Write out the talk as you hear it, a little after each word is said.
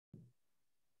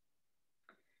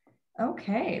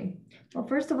Okay. Well,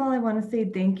 first of all, I want to say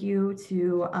thank you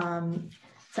to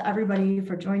everybody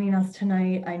for joining us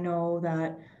tonight. I know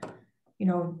that,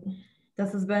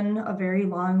 this has been a very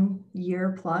long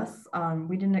year plus.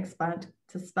 We didn't expect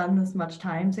to spend this much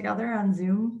time together on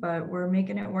Zoom, but we're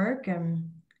making it work and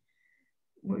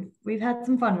we've had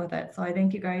some fun with it. So I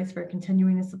thank you guys for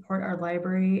continuing to support our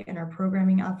library and our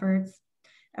programming efforts.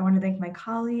 I want to thank my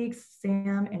colleagues,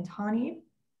 Sam and Tawny.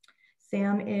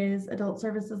 Sam is Adult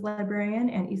Services Librarian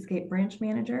and Eastgate Branch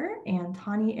Manager, and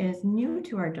Tawny is new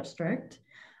to our district.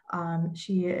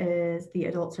 She is the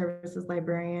Adult Services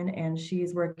Librarian, and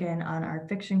she's working on our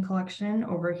fiction collection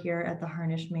over here at the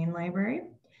Harnish Main Library.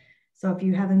 So if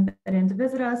you haven't been in to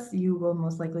visit us, you will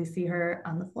most likely see her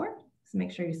on the floor. So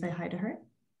make sure you say hi to her.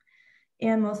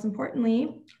 And most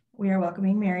importantly, we are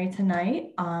welcoming Mary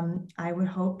tonight. I would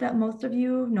hope that most of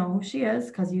you know who she is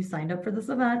because you signed up for this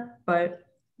event, but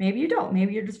maybe you don't.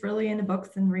 Maybe you're just really into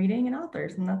books and reading and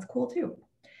authors, and that's cool too.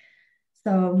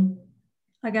 So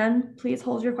again, please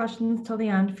hold your questions till the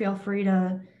end. Feel free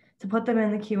to put them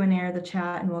in the Q&A or the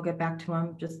chat and we'll get back to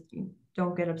them. Just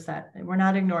don't get upset. We're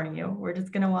not ignoring you. We're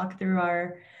just gonna walk through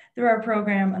our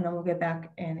program and then we'll get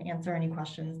back and answer any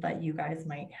questions that you guys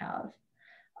might have.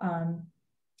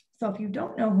 So if you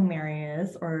don't know who Mary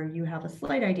is or you have a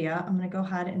slight idea, I'm gonna go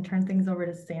ahead and turn things over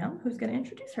to Sam, who's gonna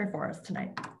introduce her for us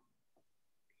tonight.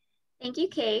 Thank you,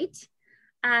 Kate.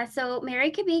 So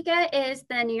Mary Kubica is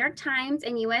the New York Times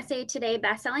and USA Today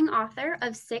bestselling author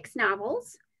of 6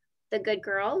 novels: The Good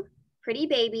Girl, Pretty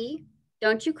Baby,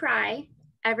 Don't You Cry,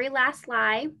 Every Last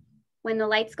Lie, When the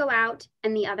Lights Go Out,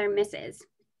 and The Other Misses.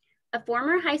 A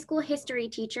former high school history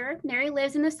teacher, Mary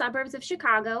lives in the suburbs of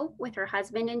Chicago with her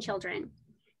husband and children.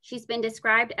 She's been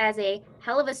described as a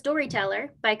hell of a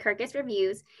storyteller by Kirkus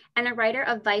Reviews and a writer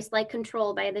of Vice-like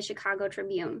Control by the Chicago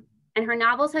Tribune. And her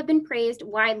novels have been praised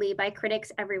widely by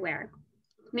critics everywhere.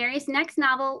 Mary's next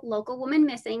novel, Local Woman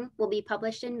Missing, will be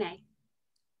published in May.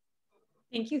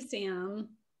 Thank you, Sam.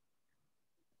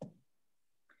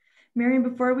 Mary,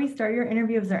 before we start your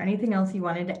interview, is there anything else you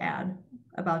wanted to add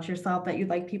about yourself that you'd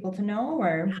like people to know,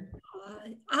 or?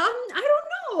 I don't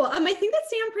know. I think that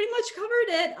Sam pretty much covered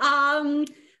it.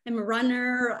 I'm a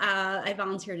runner. I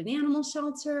volunteered at an animal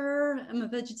shelter. I'm a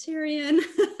vegetarian.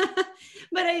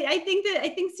 But I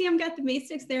think Sam got the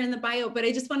basics there in the bio. But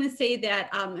I just want to say that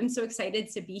I'm so excited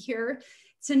to be here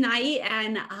tonight,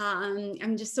 and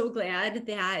I'm just so glad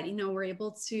that we're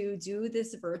able to do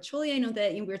this virtually. I know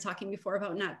that we were talking before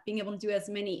about not being able to do as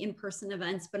many in-person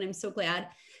events, but I'm so glad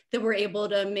that we're able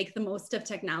to make the most of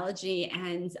technology,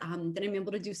 and that I'm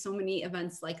able to do so many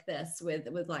events like this with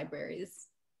libraries.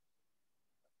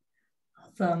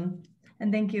 Awesome.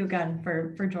 And thank you again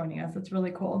for joining us. It's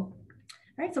really cool.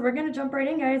 All right, so we're going to jump right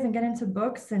in, guys, and get into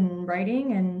books and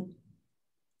writing, and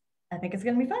I think it's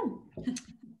going to be fun.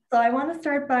 So I want to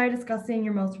start by discussing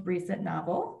your most recent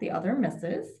novel, The Other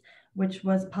Misses, which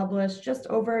was published just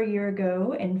over a year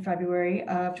ago in February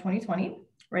of 2020,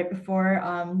 right before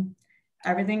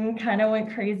everything kind of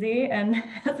went crazy and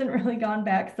hasn't really gone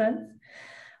back since.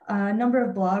 A number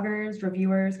of bloggers,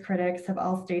 reviewers, critics have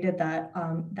all stated that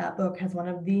that book has one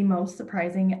of the most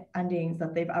surprising endings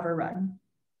that they've ever read.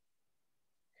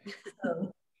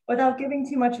 So, without giving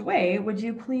too much away, would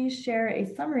you please share a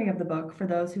summary of the book for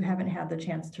those who haven't had the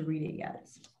chance to read it yet?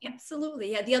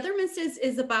 Absolutely. Yeah, The Other Misses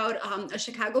is about a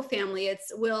Chicago family.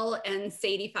 It's Will and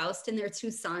Sadie Faust and their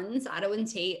 2 sons, Otto and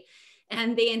Tate.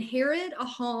 And they inherit a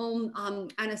home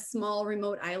on a small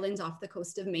remote island off the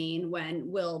coast of Maine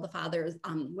when Will, the father,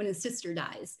 when his sister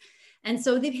dies. And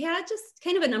so they've had just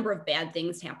kind of a number of bad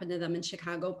things happen to them in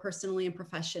Chicago, personally and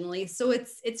professionally. So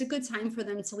it's a good time for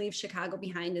them to leave Chicago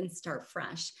behind and start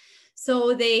fresh.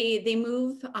 So they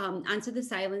move onto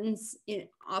this island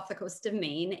off the coast of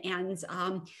Maine. And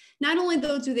not only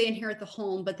though do they inherit the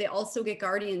home, but they also get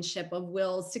guardianship of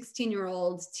Will's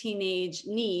 16-year-old teenage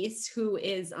niece, who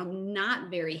is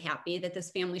not very happy that this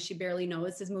family she barely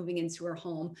knows is moving into her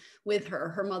home with her.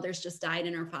 Her mother's just died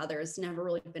and her father has never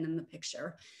really been in the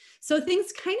picture. So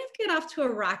things kind of get off to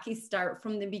a rocky start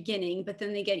from the beginning, but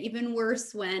then they get even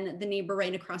worse when the neighbor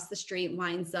right across the street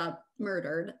winds up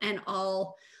murdered, and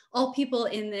all people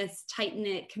in this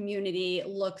tight-knit community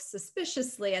look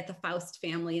suspiciously at the Faust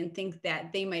family and think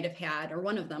that they might have had, or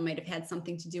one of them might have had,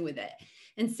 something to do with it.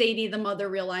 And Sadie, the mother,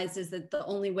 realizes that the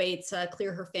only way to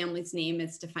clear her family's name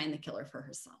is to find the killer for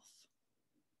herself.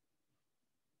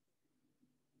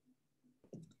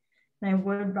 And I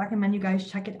would recommend you guys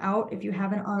check it out if you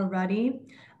haven't already.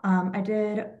 I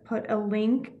did put a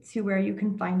link to where you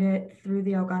can find it through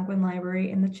the Algonquin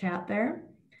Library in the chat there.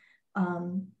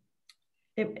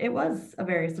 It was a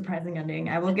very surprising ending.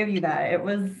 I will give you that. It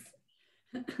was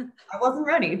I wasn't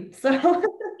ready. So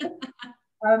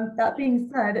that being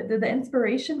said, did the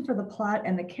inspiration for the plot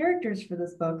and the characters for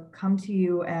this book come to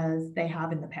you as they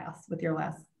have in the past with your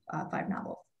last 5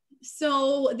 novels?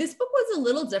 So this book was a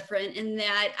little different in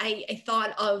that I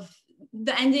thought of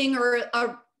the ending, or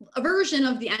a version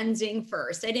of the ending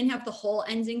first. I didn't have the whole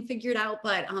ending figured out,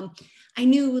 but I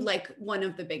knew like one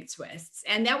of the big twists.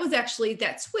 And that was actually,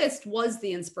 that twist was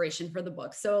the inspiration for the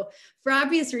book. So for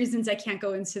obvious reasons, I can't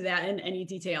go into that in any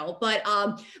detail, but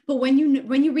when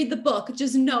you read the book,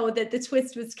 just know that the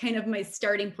twist was kind of my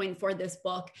starting point for this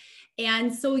book.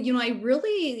 And so,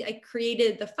 I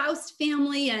created the Faust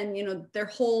family and, their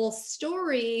whole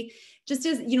story just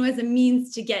as, as a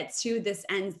means to get to this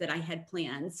end that I had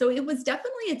planned. So it was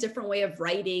definitely a different way of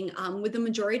writing. With the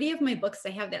majority of my books, I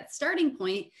have that starting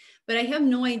point, but I have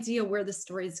no idea where the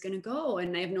story is going to go.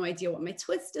 And I have no idea what my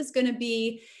twist is going to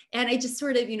be. And I just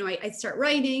sort of, I start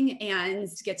writing and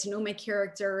get to know my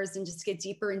characters and just get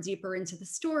deeper and deeper into the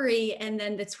story. And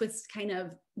then the twist kind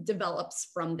of develops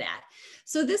from that.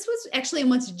 So this was actually a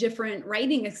much different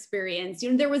writing experience.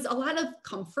 There was a lot of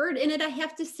comfort in it, I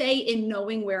have to say, in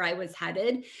knowing where I was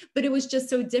headed, but it was just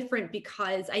so different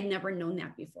because I'd never known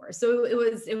that before. So it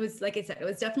was like I said, it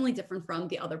was definitely different from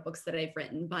the other books that I've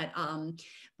written, but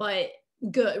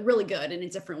good, really good in a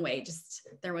different way. Just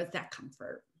there was that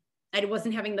comfort. I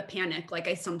wasn't having the panic like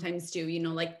I sometimes do,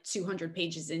 like 200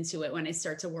 pages into it when I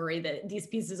start to worry that these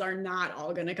pieces are not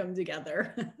all going to come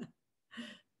together.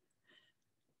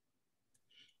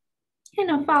 Kind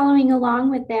of following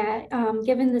along with that,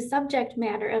 given the subject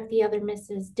matter of the other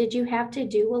misses, did you have to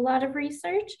do a lot of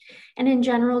research? And in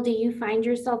general, do you find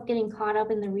yourself getting caught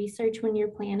up in the research when you're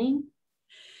planning?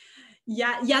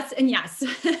 Yeah, yes, and yes.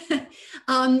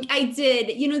 I did.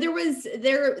 There was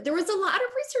a lot of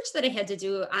research that I had to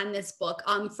do on this book.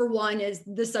 For one is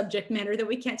the subject matter that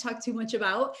we can't talk too much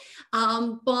about.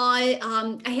 But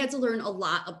I had to learn a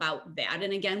lot about that.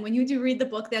 And again, when you do read the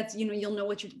book, that's, you'll know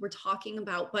what we're talking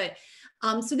about. But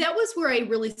so that was where I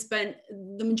really spent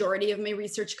the majority of my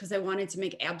research because I wanted to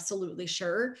make absolutely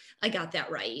sure I got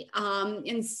that right.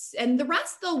 And the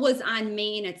rest though was on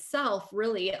Maine itself,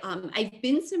 really. I've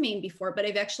been to Maine before, but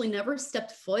I've actually never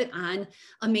stepped foot on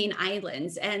a Maine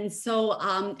island. And so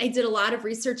I did a lot of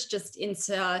research just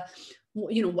into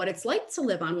what it's like to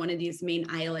live on one of these Maine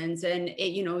islands. And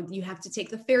you have to take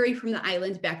the ferry from the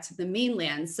island back to the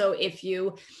mainland. So if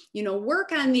you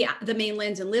work on the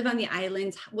mainland and live on the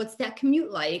island, what's that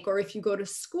commute like? Or if you go to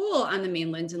school on the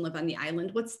mainland and live on the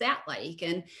island, what's that like?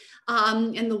 And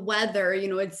the weather,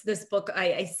 it's this book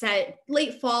I set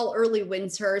late fall, early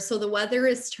winter. So the weather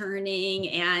is turning.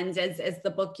 And as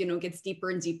the book, gets deeper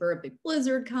and deeper, a big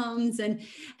blizzard comes.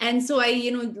 And so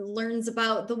I, learns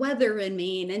about the weather in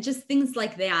Maine and just things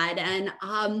like that. And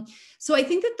so I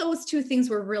think that those two things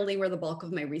were really where the bulk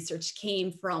of my research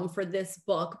came from for this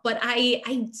book. But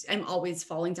I'm always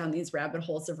falling down these rabbit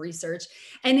holes of research.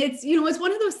 And it's, it's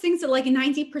one of those things that like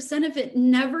 90% of it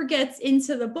never gets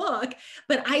into the book,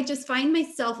 but I just find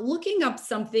myself looking up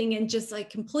something and just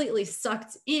like completely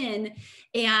sucked in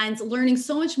and learning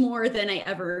so much more than I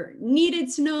ever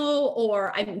needed to know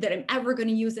or that I'm ever going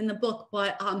to use in the book.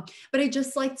 But I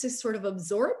just like to sort of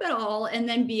absorb it all and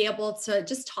then be able to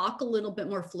just talk a little bit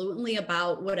more fluently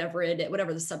about whatever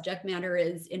the subject matter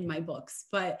is in my books.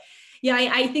 But yeah,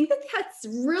 I think that's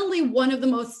really one of the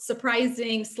most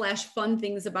surprising / fun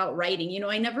things about writing.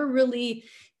 I never really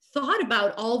thought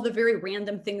about all the very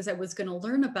random things I was going to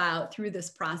learn about through this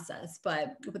process,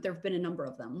 but there have been a number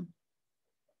of them.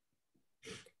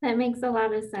 That makes a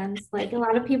lot of sense. Like a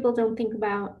lot of people don't think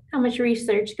about how much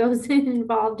research goes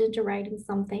involved into writing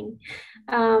something.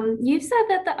 You've said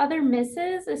that The Other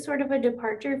Misses is sort of a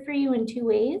departure for you in 2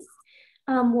 ways.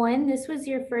 One, this was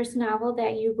your first novel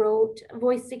that you wrote,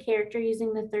 voiced a character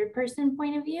using the third person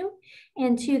point of view.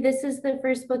 And 2, this is the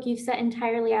first book you've set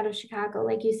entirely out of Chicago,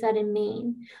 like you said, in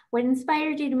Maine. What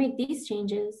inspired you to make these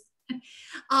changes?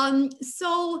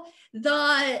 So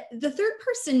the third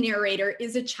person narrator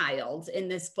is a child in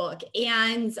this book.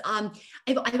 And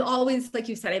I've always, like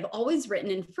you said, I've always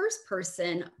written in first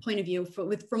person point of view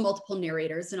for multiple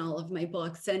narrators in all of my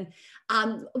books. And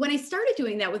when I started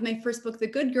doing that with my first book, The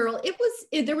Good Girl,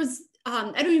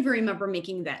 I don't even remember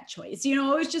making that choice. It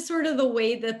was just sort of the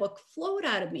way the book flowed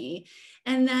out of me.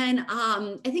 And then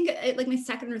I think like my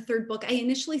second or third book, I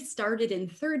initially started in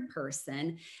third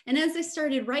person. And as I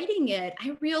started writing it,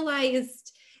 I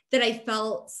realized that I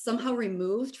felt somehow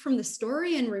removed from the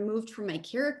story and removed from my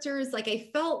characters. Like I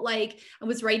felt like I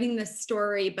was writing this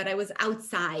story, but I was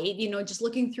outside, you know, just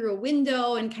looking through a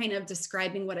window and kind of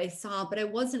describing what I saw, but I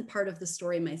wasn't part of the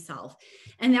story myself.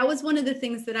 And that was one of the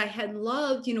things that I had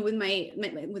loved, you know, with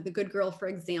with The Good Girl, for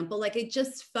example. Like I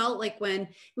just felt like when it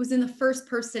was in the first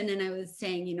person and I was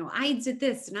saying, you know, I did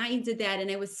this and I did that,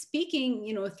 and I was speaking,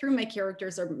 you know, through my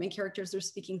characters, or my characters are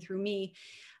speaking through me.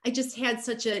 I just had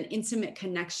such an intimate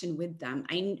connection with them.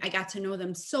 I got to know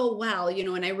them so well, you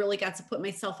know, and I really got to put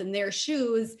myself in their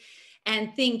shoes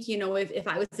and think, you know, if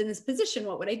I was in this position,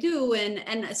 what would I do?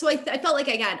 And so I felt like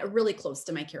I got really close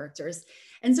to my characters.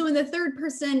 And so in the third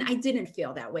person, I didn't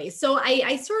feel that way. So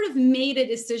I sort of made a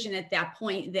decision at that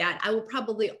point that I will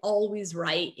probably always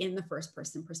write in the first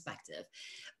person perspective.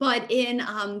 But in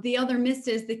The Other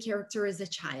Mrs., the character is a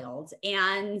child.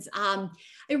 And I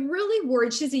really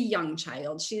worried, she's a young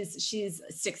child. She's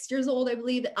 6 years old, I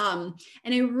believe. And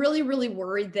I really, really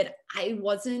worried that I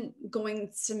wasn't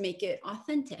going to make it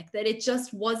authentic, that it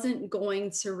just wasn't going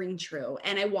to ring true.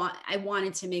 And I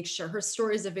wanted to make sure her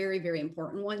story is a very, very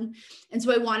important one. And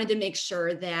so I wanted to make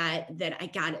sure that I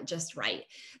got it just right.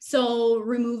 So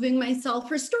removing myself,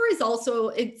 her story is also,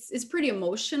 it's pretty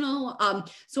emotional.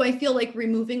 So I feel like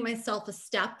removing myself a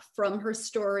step from her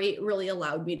story really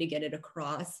allowed me to get it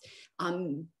across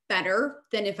better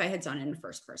than if I had done it in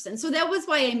first person. So that was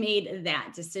why I made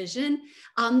that decision.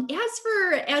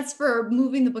 As for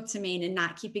moving the book to Maine and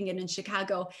not keeping it in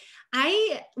Chicago,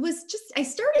 I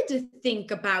started to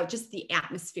think about just the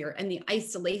atmosphere and the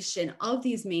isolation of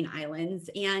these Maine islands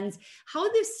and how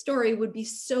this story would be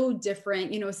so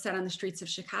different, you know, set on the streets of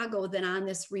Chicago than on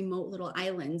this remote little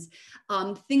island.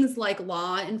 Things like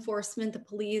law enforcement, the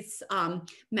police,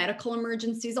 medical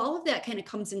emergencies, all of that kind of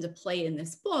comes into play in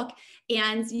this book.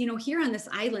 And, you know, here on this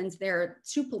island, there are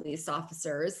 2 police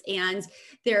officers, and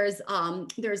there's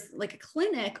like a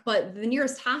clinic, but the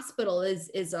nearest hospital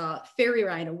is a ferry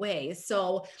ride away.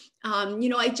 So, you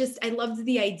know, I loved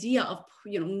the idea of,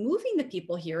 you know, moving the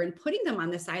people here and putting them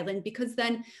on this island, because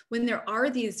then when there are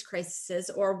these crises,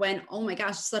 or when, oh my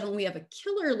gosh, suddenly we have a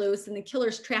killer loose and the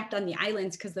killer's trapped on the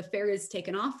island because the ferry is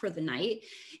taken off for the night,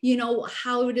 you know,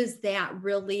 how does that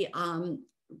really,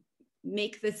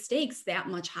 make the stakes that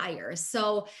much higher.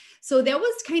 So that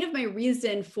was kind of my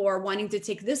reason for wanting to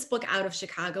take this book out of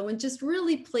Chicago and just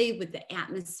really play with the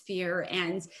atmosphere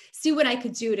and see what I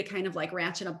could do to kind of like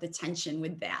ratchet up the tension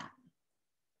with that.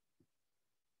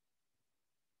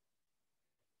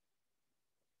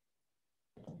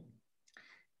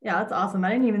 Yeah, that's awesome.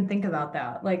 I didn't even think about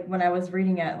that. Like when I was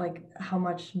reading it, like how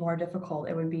much more difficult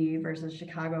it would be versus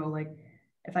Chicago. Like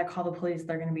if I call the police,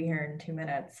 they're going to be here in 2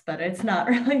 minutes, but it's not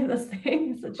really the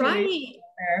same situation. Right.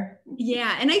 There.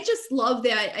 Yeah. And I just love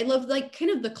that. I love like kind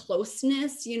of the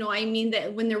closeness, you know, I mean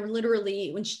that when they're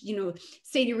literally, when she, you know,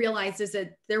 Sadie realizes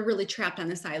that they're really trapped on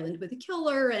this island with a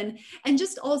killer, and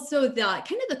just also the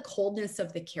kind of the coldness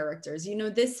of the characters, you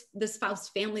know, this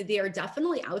Faust family, they are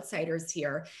definitely outsiders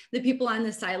here. The people on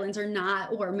this island are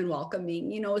not warm and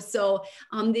welcoming, you know, so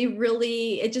they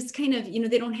really, it just kind of, you know,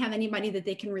 they don't have anybody that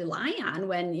they can rely on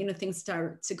when, you know, things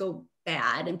start to go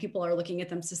bad and people are looking at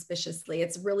them suspiciously.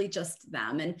 It's really just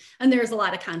them, and there's a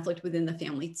lot of conflict within the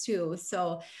family too.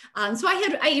 So so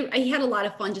I had a lot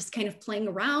of fun just kind of playing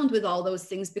around with all those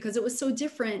things, because it was so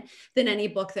different than any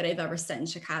book that I've ever set in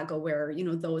Chicago, where, you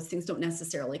know, those things don't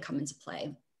necessarily come into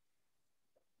play.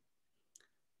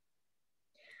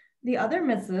 The Other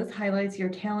Mrs. highlights your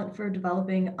talent for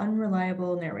developing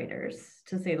unreliable narrators,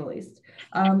 to say the least.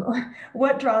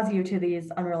 What draws you to these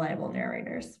unreliable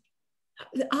narrators?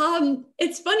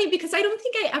 It's funny because I don't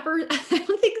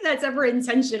think that's ever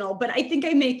intentional, but I think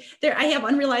I have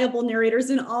unreliable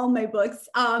narrators in all my books.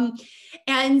 And,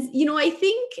 you know, I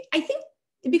think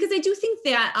because I do think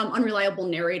that unreliable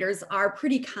narrators are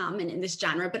pretty common in this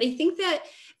genre, but I think that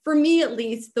for me, at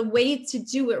least, the way to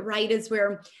do it right is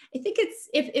where I think it's,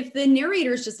 if the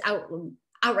narrator is just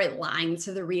outright lying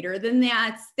to the reader, then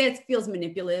that feels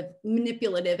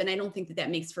manipulative, and I don't think that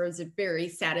makes for a very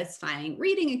satisfying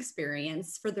reading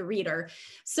experience for the reader.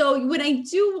 So when I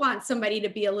do want somebody to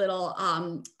be a little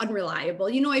unreliable,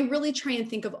 you know, I really try and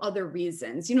think of other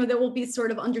reasons, you know, that will be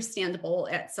sort of understandable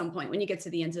at some point when you get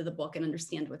to the end of the book and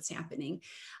understand what's happening.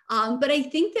 But I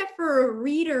think that for a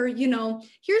reader, you know,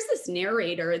 here's this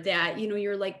narrator that, you know,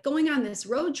 you're like going on this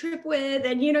road trip with,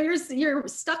 and, you know, you're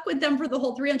stuck with them for the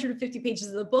whole 350 pages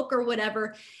of the book or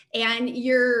whatever. And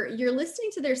you're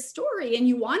listening to their story and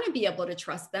you want to be able to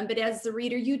trust them. But as the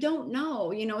reader, you don't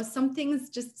know, you know, some things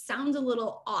just sound a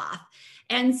little off.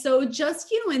 And so just,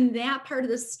 you know, in that part of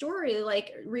the story,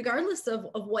 like regardless of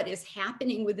what is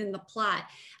happening within the plot,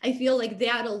 I feel like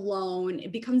that alone,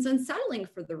 it becomes unsettling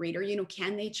for the reader. You know,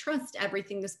 can they trust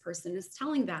everything this person is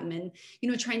telling them? And, you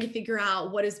know, trying to figure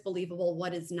out what is believable,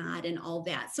 what is not, and all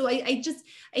that. So I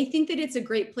think that it's a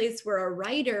great place where a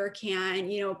writer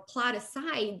can, you know, plot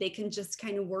aside, they can just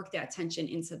kind of work that tension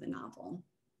into the novel.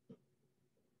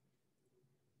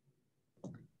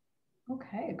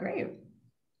 Okay, great.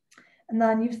 And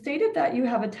then you've stated that you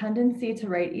have a tendency to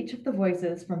write each of the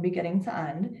voices from beginning to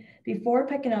end before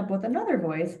picking up with another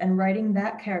voice and writing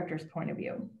that character's point of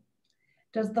view.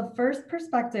 Does the first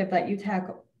perspective that you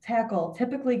tackle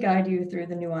typically guide you through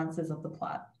the nuances of the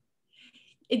plot?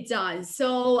 It does.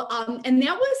 So, and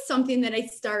that was something that I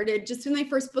started just in my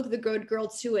first book, The Good Girl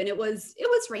too. And it was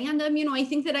random. You know, I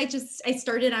think that I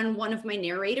started on one of my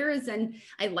narrators and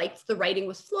I liked the writing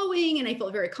was flowing and I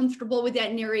felt very comfortable with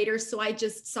that narrator. So I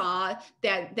just saw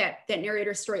that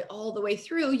narrator story all the way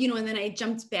through, you know, and then I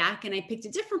jumped back and I picked a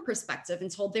different perspective and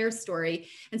told their story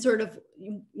and sort of,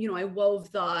 you know, I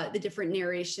wove the different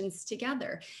narrations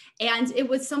together. And it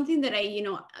was something that I, you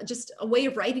know, just a way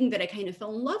of writing that I kind of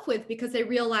fell in love with because I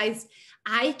realized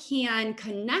I can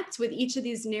connect with each of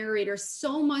these narrators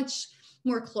so much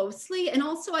more closely. And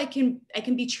also I can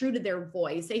be true to their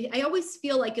voice. I always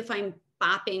feel like if I'm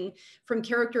bopping from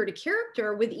character to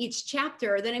character with each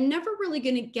chapter, then I'm never really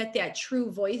going to get that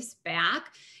true voice back,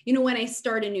 you know, when I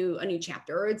start a new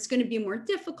chapter, or it's going to be more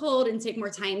difficult and take more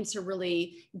time to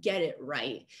really get it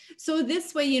right. So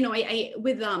this way, you know, I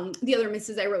with the other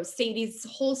misses, I wrote Sadie's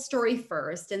whole story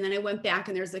first, and then I went back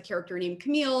and there's a character named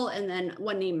Camille and then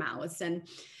one named Mouse. And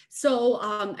so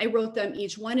I wrote them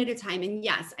each one at a time. And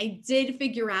yes, I did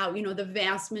figure out, you know, the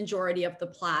vast majority of the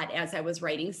plot as I was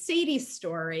writing Sadie's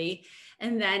story.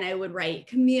 And then I would write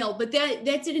Camille, but that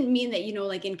didn't mean that, you know,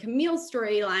 like in Camille's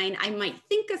storyline, I might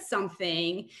think of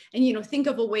something and, you know, think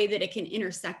of a way that it can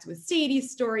intersect with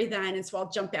Sadie's story then. And so I'll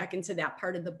jump back into that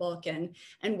part of the book and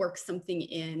work something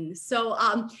in. So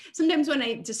sometimes when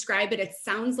I describe it, it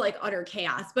sounds like utter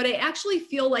chaos, but I actually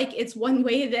feel like it's one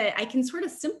way that I can sort of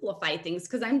simplify things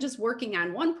because I'm just working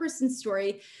on one person's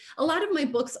story. A lot of my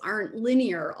books aren't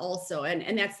linear also.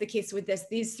 And that's the case with this.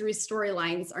 These three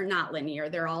storylines are not linear.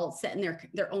 They're all set in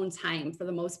their own time for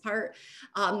the most part.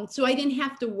 So I didn't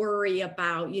have to worry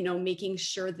about, you know, making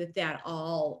sure that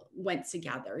all went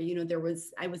together. You know,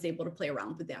 I was able to play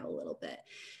around with that a little bit.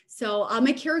 So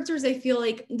my characters, I feel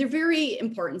like they're very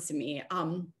important to me.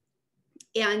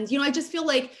 And, you know, I just feel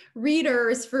like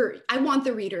I want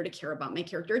the reader to care about my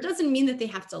character. It doesn't mean that they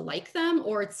have to like them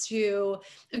or to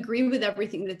agree with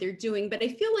everything that they're doing, but I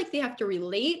feel like they have to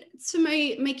relate to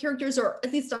my characters, or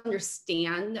at least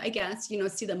understand, I guess, you know,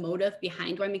 see the motive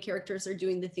behind why my characters are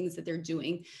doing the things that they're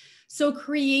doing. So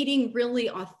creating really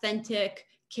authentic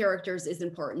characters is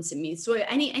important to me. So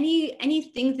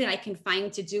anything that I can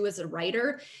find to do as a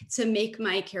writer to make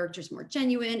my characters more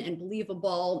genuine and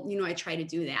believable, you know, I try to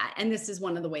do that. And this is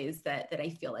one of the ways that I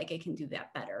feel like I can do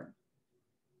that better.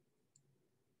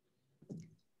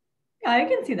 Yeah, I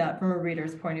can see that from a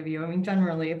reader's point of view. I mean,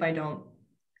 generally, if I don't,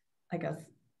 I guess,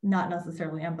 not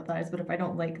necessarily empathize, but if I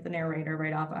don't like the narrator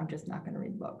right off, I'm just not going to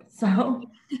read the book. So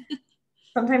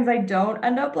sometimes I don't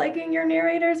end up liking your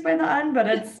narrators by the end, but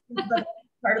it's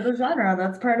part of the genre.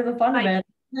 That's part of the fun of it.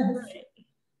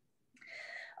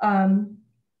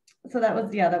 So that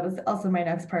was also my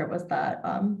next part, was that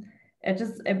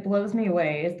it blows me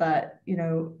away is that, you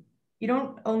know, you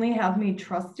don't only have me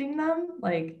trusting them,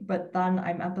 like, but then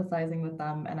I'm empathizing with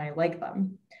them and I like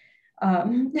them.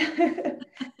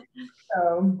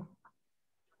 So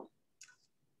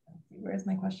let's see, where's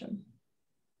my question?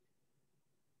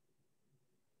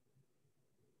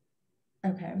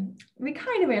 Okay, we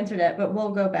kind of answered it, but we'll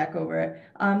go back over it.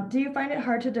 Do you find it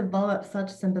hard to develop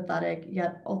such sympathetic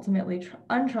yet ultimately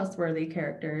untrustworthy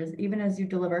characters, even as you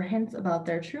deliver hints about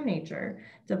their true nature,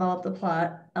 develop the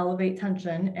plot, elevate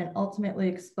tension, and ultimately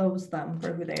expose them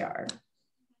for who they are?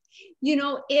 You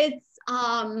know, it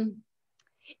can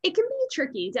be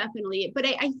tricky, definitely, but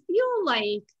I feel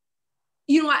like,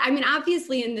 you know, I mean,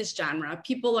 obviously in this genre,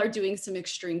 people are doing some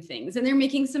extreme things and they're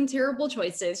making some terrible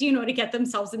choices, you know, to get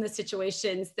themselves in the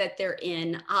situations that they're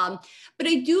in. But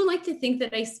I do like to think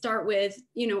that I start with,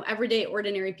 you know, everyday,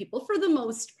 ordinary people for the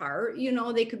most part. You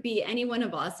know, they could be any one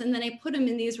of us. And then I put them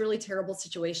in these really terrible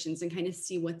situations and kind of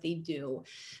see what they do.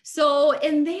 So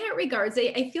in that regards,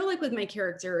 I feel like with my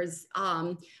characters,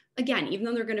 again, even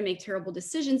though they're going to make terrible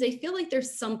decisions, I feel like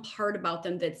there's some part about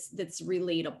them that's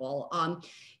relatable.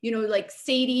 Like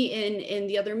Sadie in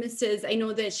The Other Misses, I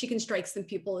know that she can strike some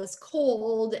people as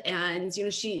cold, and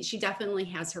she definitely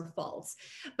has her faults.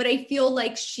 But I feel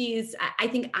like I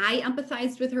think I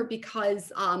empathized with her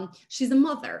because she's a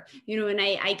mother, and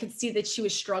I could see that she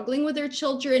was struggling with her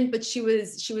children, but she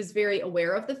was very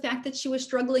aware of the fact that she was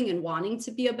struggling and wanting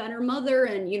to be a better mother,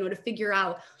 and to figure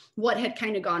out what had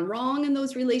kind of gone wrong in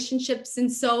those relationships.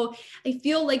 And so I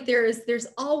feel like there's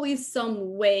always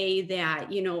some way that,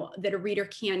 that a reader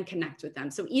can connect with them.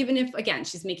 So even if, again,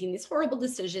 she's making these horrible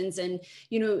decisions and,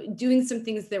 doing some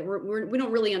things that we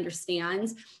don't really understand,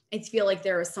 I feel like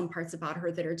there are some parts about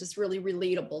her that are just really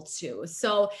relatable too.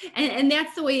 So, and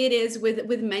that's the way it is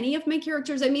with many of my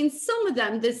characters. I mean, some of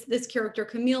them, this character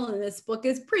Camille in this book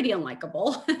is pretty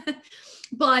unlikable.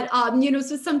 But,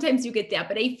 so sometimes you get that,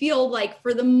 but I feel like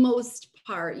for the most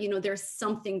part, there's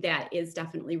something that is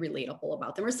definitely relatable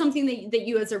about them, or something that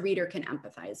you as a reader can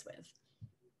empathize with.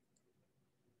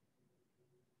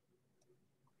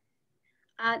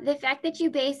 The fact that you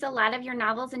base a lot of your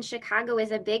novels in Chicago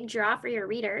is a big draw for your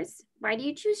readers. Why do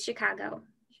you choose Chicago?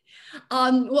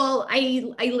 Well,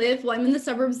 I'm in the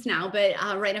suburbs now, but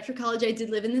right after college, I did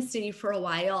live in the city for a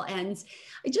while, and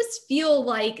I just feel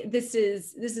like this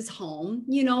is home,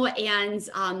 and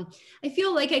I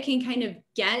feel like I can kind of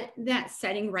get that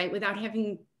setting right without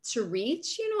having to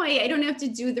reach, I don't have to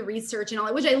do the research and all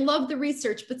that, which I love the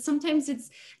research, but sometimes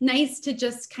it's nice to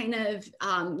just kind of,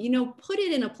 put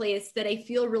it in a place that I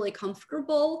feel really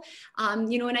comfortable,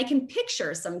 and I can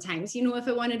picture sometimes, if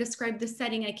I want to describe the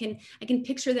setting, I can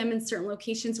picture them in certain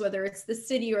locations, whether it's the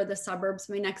city or the suburbs.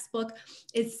 My next book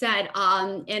is set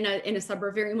in a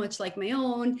suburb very much like my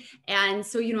own. And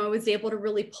so, I was able to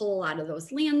really pull a lot of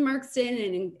those landmarks in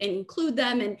and include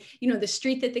them. And, the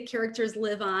street that the characters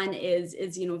live on is,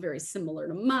 very similar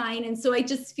to mine. And so I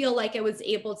just feel like I was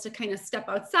able to kind of step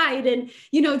outside and,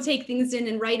 take things in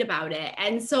and write about it.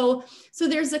 And so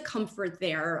there's a comfort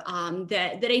there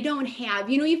that I don't have,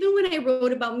 even when I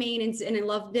wrote about Maine and I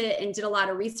loved it and did a lot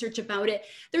of research about it,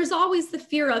 there's always the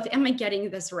fear of, am I getting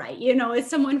this right? Is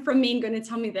someone from Maine going to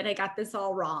tell me that I got this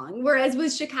all wrong? Whereas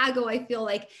with Chicago, I feel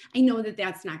like I know that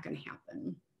that's not going to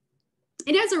happen.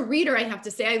 And as a reader, I have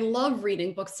to say, I love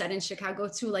reading books set in Chicago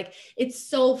too. Like, it's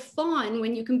so fun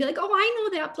when you can be like, oh, I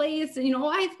know that place, and,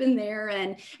 I've been there,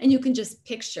 and you can just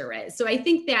picture it. So I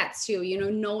think that too,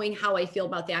 knowing how I feel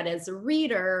about that as a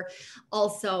reader,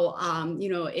 also,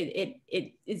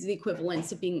 it is the equivalent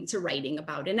to writing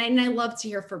about it. And I love to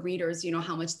hear from readers,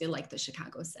 how much they like the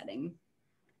Chicago setting.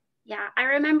 Yeah, I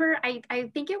remember,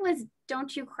 I think it was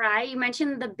Don't You Cry. You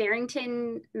mentioned the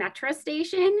Barrington metro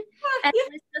station. And I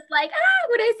was just like,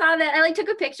 when I saw that, I took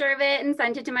a picture of it and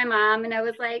sent it to my mom. And I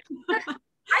was like, I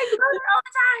go there all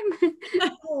the time.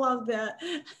 I love that.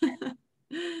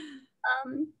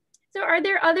 So are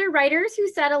there other writers who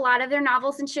set a lot of their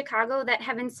novels in Chicago that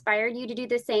have inspired you to do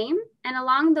the same? And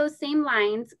along those same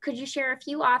lines, could you share a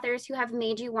few authors who have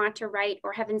made you want to write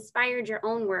or have inspired your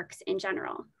own works in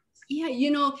general? Yeah,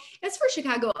 as for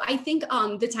Chicago, I think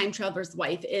The Time Traveler's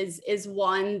Wife is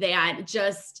one that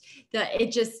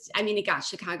it got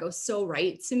Chicago so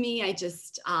right to me. I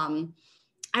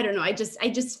don't know. I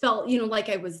just felt, like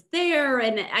I was there,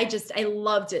 and I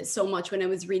loved it so much when I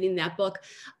was reading that book.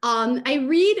 I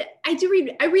read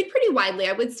pretty widely.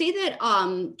 I would say that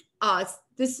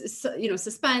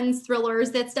suspense,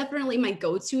 thrillers, that's definitely my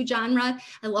go-to genre.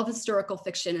 I love historical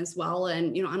fiction as well.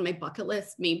 And, on my bucket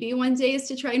list, maybe one day is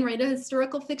to try and write a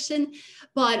historical fiction.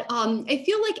 But I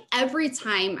feel like every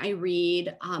time I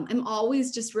read, I'm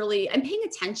always I'm paying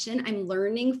attention. I'm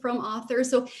learning from authors.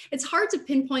 So it's hard to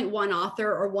pinpoint one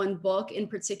author or one book in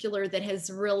particular that has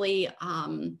really,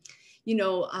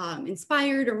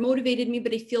 inspired or motivated me,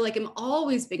 but I feel like I'm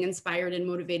always being inspired and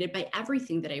motivated by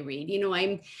everything that I read.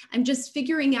 I'm just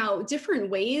figuring out different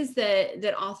ways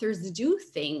that authors do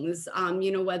things,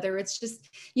 whether it's just,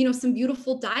 some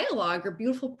beautiful dialogue or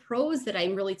beautiful prose that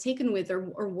I'm really taken with,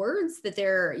 or words that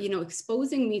they're,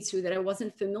 exposing me to that I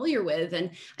wasn't familiar with.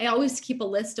 And I always keep a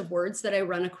list of words that I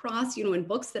run across, in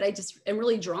books that I just am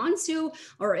really drawn to,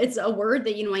 or it's a word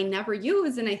that, I never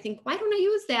use. And I think, why don't I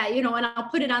use that? And I'll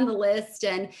put it on the list.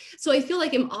 And so I feel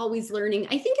like I'm always learning.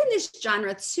 I think in this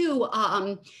genre too,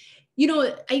 I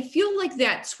feel like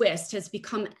that twist has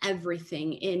become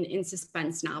everything in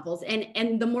suspense novels.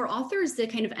 And the more authors that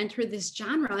kind of enter this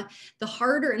genre, the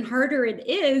harder and harder it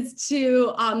is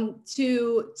to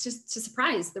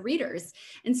surprise the readers.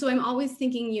 And so I'm always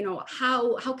thinking,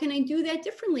 how can I do that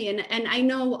differently? And I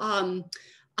know,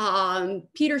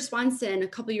 Peter Swanson, a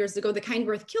couple years ago, The Kind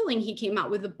Worth Killing, he came out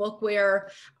with a book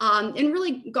where, and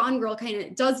really Gone Girl kind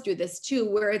of does do this too,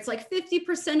 where it's like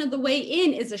 50% of the way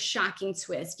in is a shocking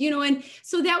twist, you know? And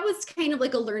so that was kind of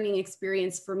like a learning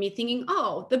experience for me, thinking,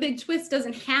 oh, the big twist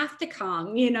doesn't have to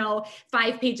come, you know,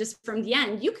 5 pages from the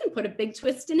end. You can put a big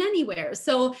twist in anywhere.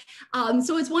 So,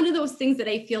 so it's one of those things that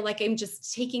I feel like I'm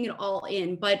just taking it all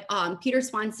in. But Peter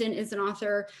Swanson is an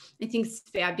author I think is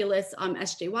fabulous.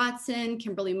 S.J. Watson,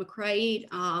 Kimberly McCreight,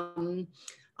 Jillian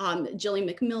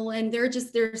McMillan.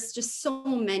 There's just so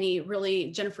many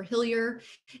really, Jennifer Hillier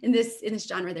in this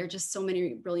genre. There are just so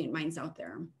many brilliant minds out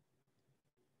there.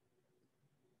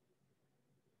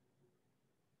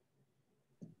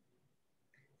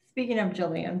 Speaking of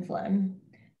Gillian Flynn,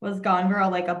 was Gone Girl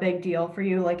like a big deal for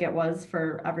you, like it was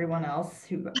for everyone else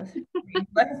who read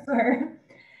this? Or,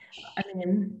 I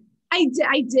mean,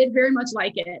 I did very much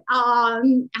like it.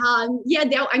 Yeah,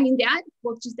 that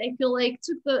book just, I feel like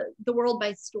took the world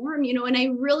by storm, you know, and I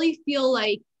really feel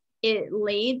like it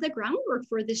laid the groundwork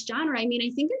for this genre. I mean,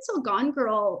 I think until Gone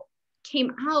Girl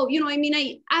came out, you know, I mean,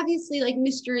 I obviously like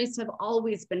mysteries have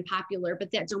always been popular, but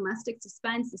that domestic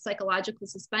suspense, the psychological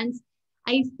suspense,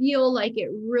 I feel like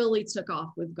it really took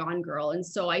off with Gone Girl. And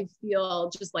so I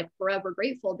feel just like forever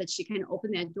grateful that she kind of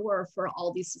opened that door for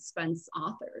all these suspense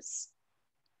authors.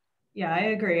 Yeah, I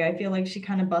agree. I feel like she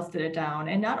kind of busted it down,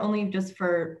 and not only just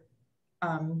for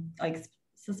like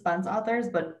suspense authors,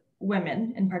 but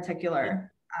women in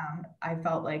particular. I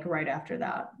felt like right after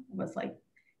that was like,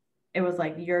 it was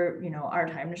like your, you know, our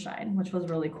time to shine, which was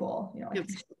really cool. You know,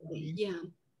 absolutely. Yeah,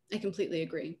 I completely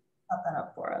agree. Set that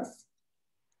up for us.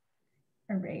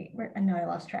 All right, and now I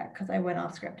lost track because I went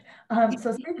off script.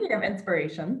 So speaking of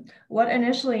inspiration, what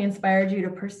initially inspired you to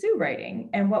pursue writing,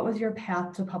 and what was your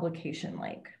path to publication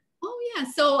like? Oh yeah,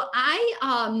 so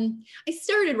I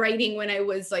started writing when I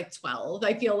was like 12.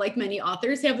 I feel like many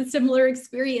authors have a similar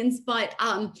experience, but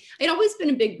I'd always been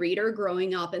a big reader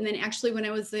growing up. And then actually when I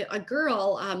was a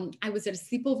girl, I was at a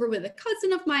sleepover with a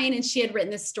cousin of mine, and she had written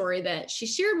this story that she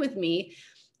shared with me.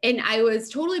 And I was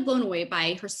totally blown away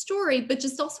by her story, but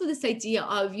just also this idea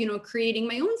of, you know, creating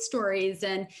my own stories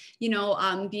and, you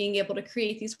know, being able to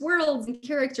create these worlds and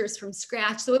characters from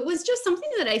scratch. So it was just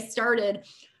something that I started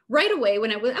right away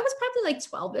when I was probably like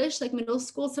 12ish, like middle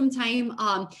school sometime.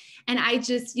 And I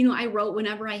just, you know, I wrote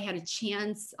whenever I had a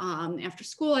chance. After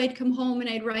school, I'd come home and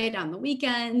I'd write on the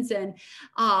weekends. And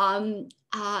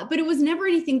but it was never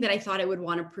anything that I thought I would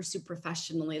want to pursue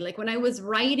professionally. Like when I was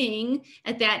writing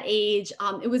at that age,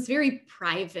 it was very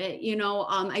private, you know,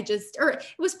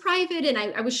 it was private, and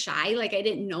I was shy. Like I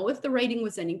didn't know if the writing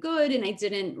was any good, and I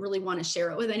didn't really want to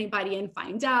share it with anybody and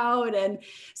find out. And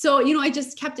so, you know, I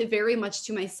just kept it very much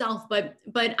to myself. But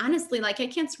honestly, like I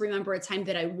can't remember a time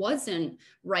that I wasn't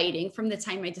writing from the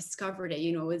time I discovered it,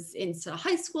 you know, it was into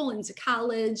high school, into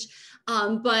college.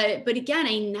 But again,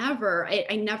 I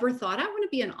never thought I want to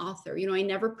be an author. You know, I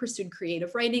never pursued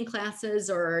creative writing classes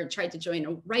or tried to join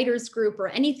a writer's group or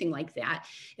anything like that.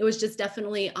 It was just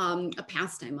definitely a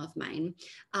pastime of mine.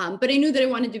 But I knew that I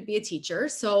wanted to be a teacher.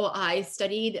 So I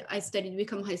studied to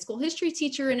become a high school history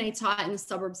teacher, and I taught in the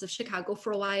suburbs of Chicago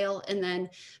for a while. And then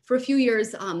for a few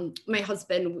years, my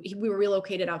husband, we were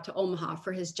relocated out to Omaha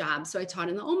for his job. So I taught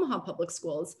in the Omaha public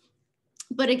schools.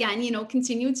 But again, you know,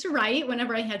 continued to write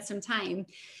whenever I had some time.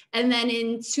 And then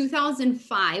in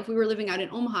 2005, we were living out in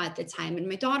Omaha at the time, and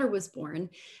my daughter was born.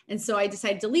 And so I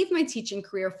decided to leave my teaching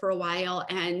career for a while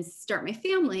and start my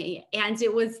family. And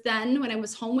it was then when I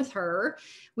was home with her,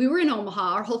 we were in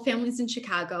Omaha, our whole family's in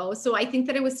Chicago. So I think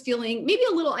that I was feeling maybe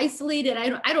a little isolated.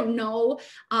 I don't know.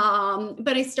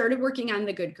 But I started working on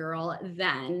The Good Girl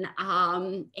then.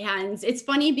 And it's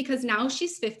funny because now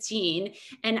she's 15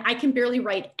 and I can barely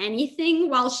write anything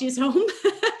while she's home,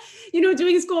 you know,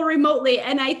 doing school remotely.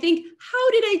 And I think,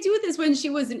 how did I do this when she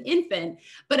was an infant?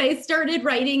 But I started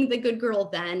writing The Good Girl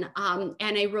then,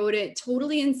 and I wrote it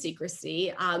totally in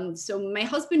secrecy. So my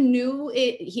husband knew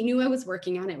it. He knew I was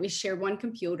working on it. We shared one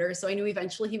computer, so I knew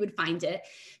eventually he would find it.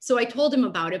 So I told him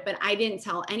about it, but I didn't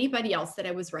tell anybody else that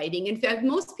I was writing. In fact,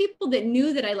 most people that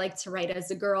knew that I liked to write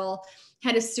as a girl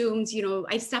had assumed, you know,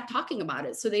 I stopped talking about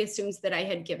it. So they assumed that I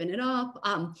had given it up.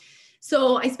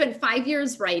 So I spent 5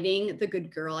 years writing The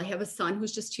Good Girl. I have a son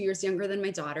who's just 2 years younger than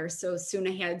my daughter. So soon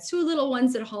I had 2 little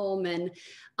ones at home, and,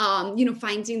 you know,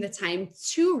 finding the time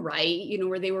to write, you know,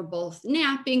 where they were both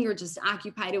napping or just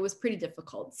occupied, it was pretty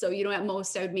difficult. So, you know, at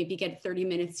most I would maybe get 30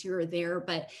 minutes here or there,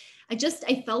 but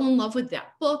I fell in love with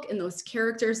that book and those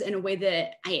characters in a way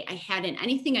that I hadn't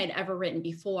anything I'd ever written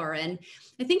before. And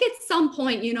I think at some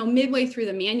point, you know, midway through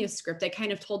the manuscript, I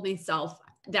kind of told myself,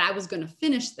 that I was going to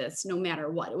finish this no matter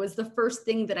what. It was the first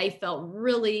thing that I felt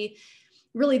really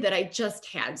that I just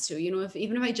had to,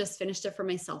 even if I just finished it for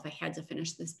myself, I had to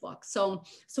finish this book. So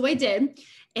I did.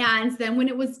 And then when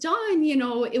it was done,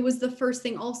 it was the first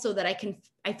thing also that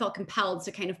I felt compelled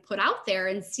to kind of put out there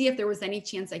and see if there was any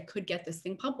chance I could get this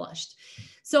thing published.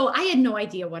 So I had no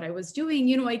idea what I was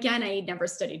doing. Again, I had never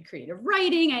studied creative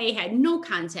writing. I had no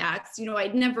contacts. I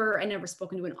never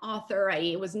spoken to an author.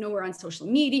 I was nowhere on social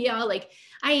media. Like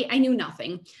I knew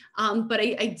nothing. But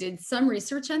I did some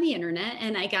research on the internet,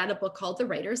 and I got a book called The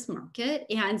Writer's Market,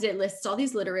 and it lists all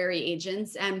these literary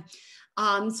agents. And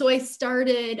so I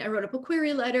wrote up a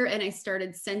query letter, and I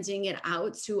started sending it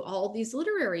out to all these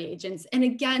literary agents. And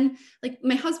again, like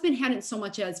my husband hadn't so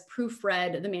much as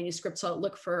proofread the manuscript, so I'd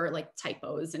look for like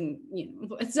typos and,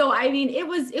 so I mean, it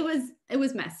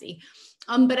was messy.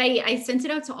 But I sent it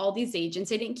out to all these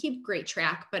agents. I didn't keep great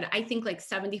track, but I think like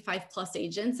 75 plus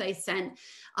agents I sent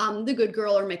the good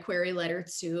girl or my query letter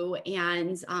to.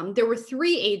 And there were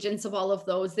 3 agents of all of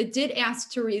those that did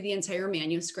ask to read the entire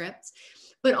manuscript.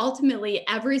 But ultimately,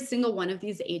 every single one of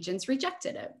these agents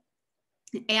rejected it.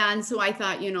 And so I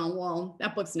thought, well,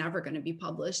 that book's never going to be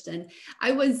published. And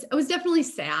I was definitely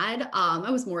sad.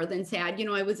 I was more than sad.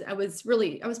 I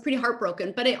was pretty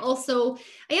heartbroken, but I also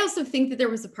think that there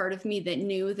was a part of me that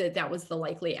knew that was the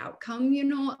likely outcome,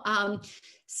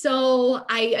 So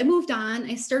I moved on.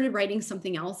 I started writing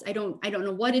something else. I don't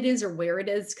know what it is or where it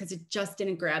is, because it just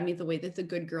didn't grab me the way that The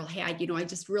Good Girl had. I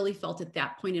just really felt at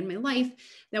that point in my life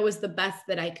that was the best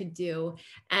that I could do.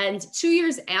 And 2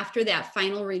 years after that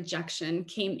final rejection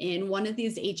came in, one of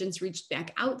these agents reached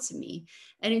back out to me.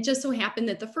 And it just so happened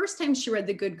that the first time she read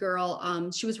The Good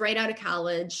Girl, she was right out of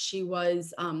college. She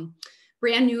was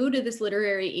brand new to this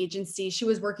literary agency. She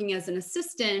was working as an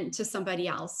assistant to somebody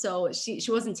else. So she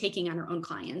wasn't taking on her own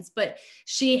clients, but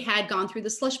she had gone through the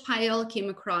slush pile,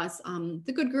 came across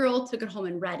The Good Girl, took it home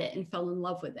and read it and fell in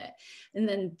love with it. And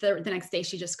then the next day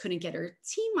she just couldn't get her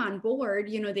team on board.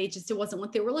 It wasn't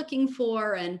what they were looking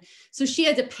for. And so she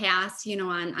had to pass,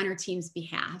 on her team's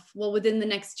behalf. Well, within the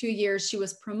next 2 years, she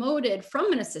was promoted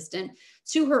from an assistant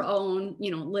to her own,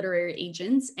 literary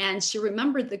agents. And she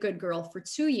remembered The Good Girl for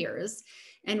 2 years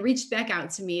and reached back out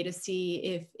to me to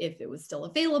see if it was still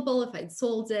available, if I'd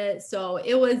sold it. So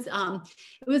it was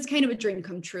kind of a dream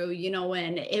come true,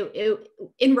 and it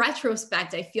in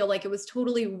retrospect, I feel like it was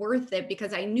totally worth it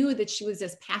because I knew that she was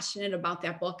as passionate about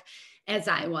that book as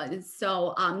I was.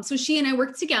 So she and I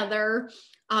worked together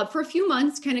for a few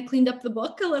months, kind of cleaned up the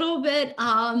book a little bit.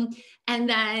 And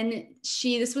then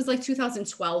this was like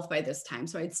 2012 by this time.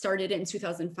 So I'd started it in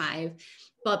 2005.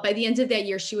 But by the end of that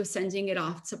year, she was sending it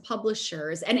off to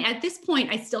publishers. And at this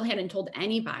point, I still hadn't told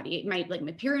anybody.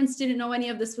 My parents didn't know any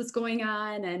of this was going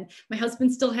on. And my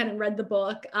husband still hadn't read the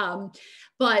book.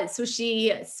 But so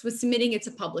she was submitting it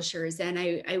to publishers. And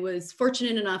I was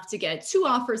fortunate enough to get 2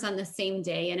 offers on the same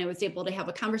day. And I was able to have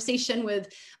a conversation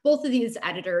with both of these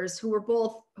editors who were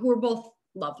both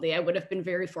lovely. I would have been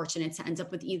very fortunate to end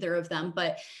up with either of them.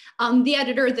 But the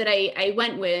editor that I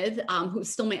went with, who's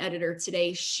still my editor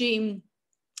today, she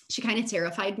kind of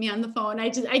terrified me on the phone. I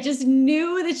just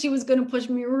knew that she was going to push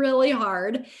me really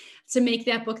hard to make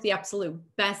that book the absolute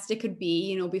best it could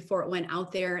be, before it went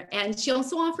out there. And she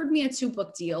also offered me a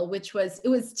 2-book deal, it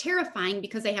was terrifying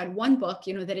because I had 1 book,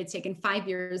 that had taken 5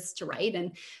 years to write.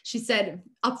 And she said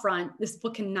upfront,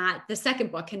 the second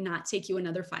book cannot take you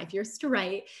another 5 years to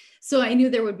write. So I knew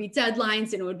there would be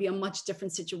deadlines and it would be a much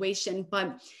different situation,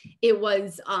 but it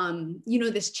was,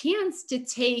 this chance to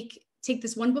take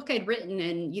this 1 book I'd written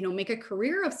and, make a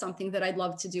career of something that I'd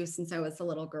loved to do since I was a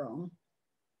little girl.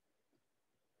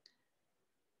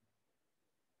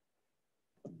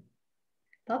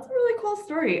 That's a really cool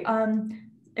story.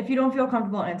 If you don't feel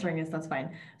comfortable answering this, that's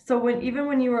fine. So even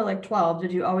when you were like 12,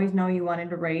 did you always know you wanted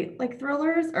to write like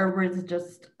thrillers, or was it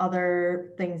just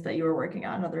other things that you were working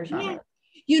on, other genres?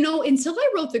 Yeah. Until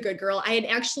I wrote The Good Girl, I had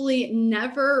actually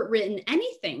never written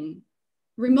anything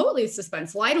remotely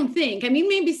suspenseful. I don't think. I mean,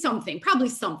 maybe probably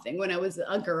something when I was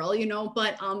a girl,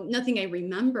 but nothing I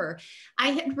remember. I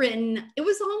had written, it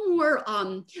was all more,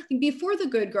 before The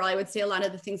Good Girl, I would say a lot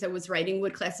of the things I was writing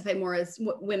would classify more as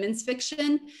women's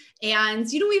fiction.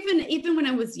 And, even when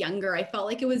I was younger, I felt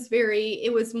like it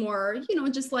was more,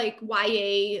 just like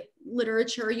YA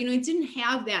literature, it didn't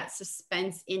have that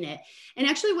suspense in it. And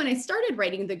actually, when I started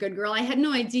writing The Good Girl, I had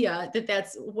no idea that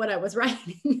that's what I was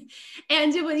writing.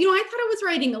 And it was, I thought I was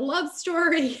writing a love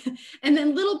story. And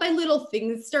then little by little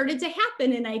things started to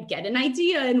happen and I'd get an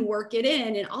idea and work it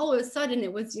in. And all of a sudden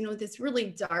it was, this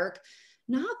really dark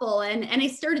novel. And I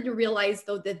started to realize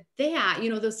though that, you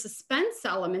know, those suspense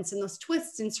elements and those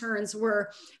twists and turns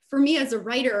were, for me as a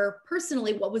writer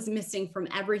personally, what was missing from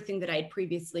everything that I'd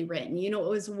previously written. You know, it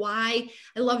was why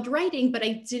I loved writing, but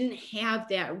I didn't have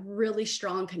that really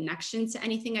strong connection to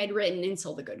anything I'd written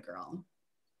until The Good Girl.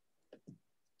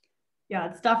 Yeah,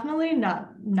 it's definitely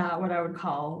not what I would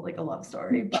call like a love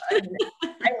story, but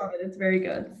I love it. It's very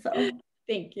good. So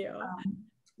thank you.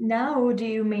 Now, do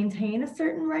you maintain a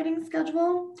certain writing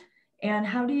schedule? And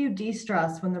how do you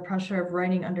de-stress when the pressure of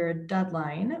writing under a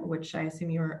deadline, which I assume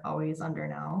you're always under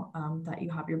now, that you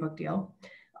have your book deal,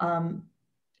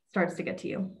 starts to get to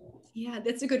you? Yeah,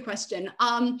 that's a good question.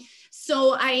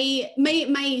 So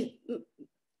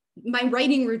my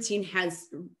writing routine has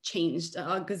changed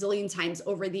a gazillion times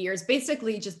over the years,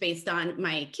 basically just based on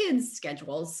my kids'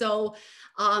 schedules. So,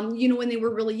 you know, when they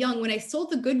were really young, when I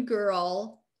sold The Good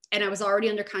Girl, and I was already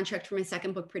under contract for my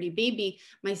second book, Pretty Baby,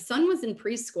 my son was in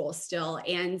preschool still.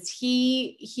 And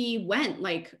he went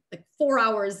like 4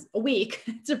 hours a week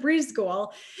to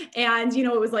preschool. And, you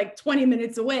know, it was like 20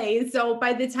 minutes away. So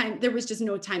by the time, there was just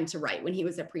no time to write when he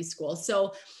was at preschool.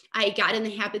 So I got in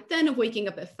the habit then of waking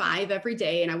up at 5 every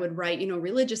day, and I would write, you know,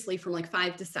 religiously from like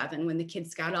 5 to 7 when the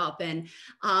kids got up. And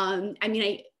I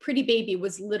mean, Pretty Baby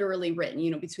was literally written,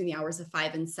 you know, between the hours of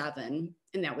 5 and 7.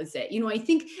 And that was it. You know, I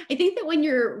think that when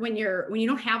you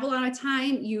don't have a lot of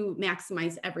time, you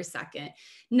maximize every second.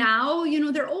 Now, you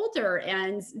know, they're older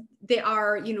and they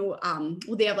are, you know,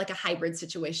 well, they have like a hybrid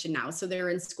situation now. So they're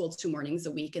in school 2 mornings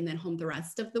a week and then home the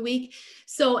rest of the week.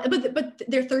 So, but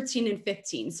they're 13 and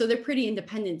 15. So they're pretty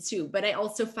independent too. But I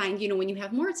also find, you know, when you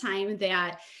have more time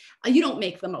that you don't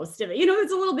make the most of it. You know,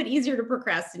 it's a little bit easier to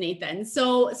procrastinate then.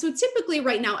 So typically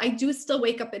right now I do still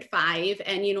wake up at 5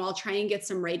 and, you know, I'll try and get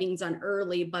some writings done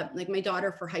early, but like my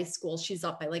daughter for high school, she's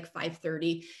up by like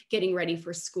 5:30 getting ready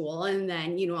for school. And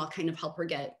then, you know, I'll kind of help her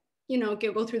get, you know,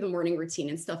 go through the morning routine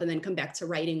and stuff and then come back to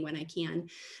writing when I can.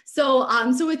 So,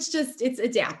 so it's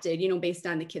adapted, you know, based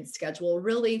on the kids' schedule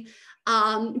really.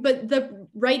 But the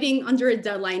writing under a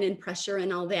deadline and pressure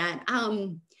and all that,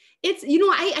 it's, you know,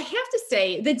 I have to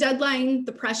say the deadline,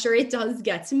 the pressure, it does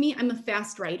get to me. I'm a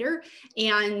fast writer.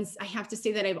 And I have to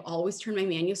say that I've always turned my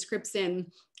manuscripts in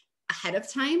ahead of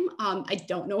time. I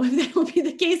don't know if that will be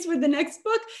the case with the next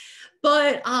book,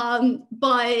 but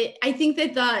I think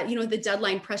that the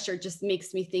deadline pressure just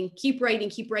makes me think, keep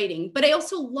writing. But I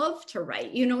also love to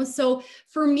write, you know, so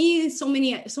for me, so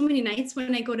many nights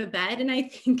when I go to bed, and I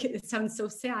think it sounds so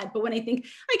sad, but when I think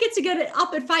I get to get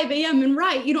up at 5 a.m. and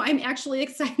write, you know, I'm actually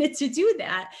excited to do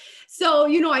that. So,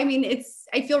 you know, I mean,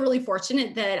 I feel really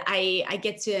fortunate that I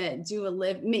get to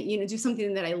do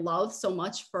something that I love so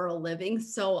much for a living.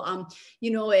 So,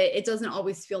 you know, it doesn't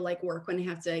always feel like work when I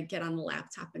have to get on the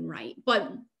laptop and write.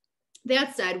 But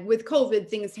that said, with COVID,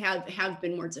 things have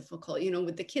been more difficult, you know,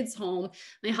 with the kids home.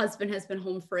 My husband has been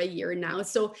home for a year now.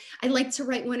 So I like to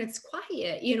write when it's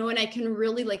quiet, you know, and I can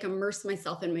really like immerse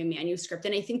myself in my manuscript.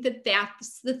 And I think that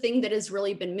that's the thing that has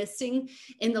really been missing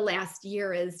in the last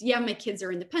year is, yeah, my kids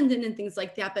are independent and things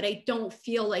like that, but I don't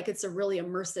feel like it's a really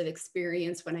immersive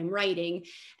experience when I'm writing.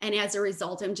 And as a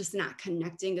result, I'm just not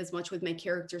connecting as much with my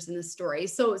characters in the story.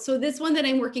 So this one that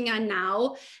I'm working on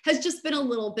now has just been a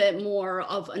little bit more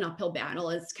of an uphill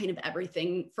battle, as kind of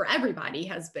everything for everybody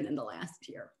has been in the last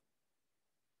year.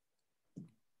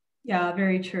 Yeah,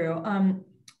 very true.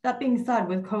 That being said,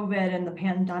 with COVID and the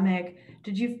pandemic,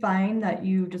 did you find that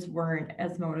you just weren't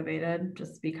as motivated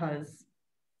just because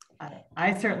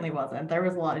I certainly wasn't. There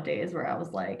was a lot of days where I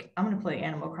was like, I'm going to play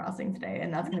Animal Crossing today,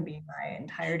 and that's going to be my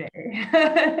entire day.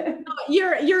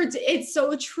 It's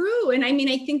so true. And I mean,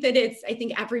 I think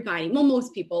everybody, well,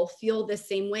 most people feel the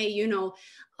same way, you know.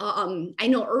 I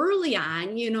know early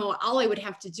on, you know, all I would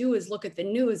have to do is look at the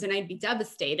news and I'd be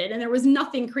devastated. And there was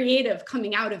nothing creative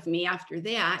coming out of me after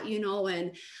that, you know,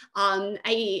 and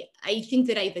I think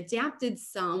that I've adapted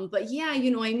some, but yeah,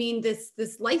 you know, I mean, this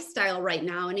lifestyle right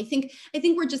now. And I think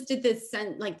we're just at this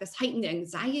heightened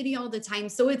anxiety all the time.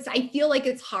 So I feel like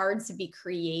it's hard to be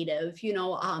creative, you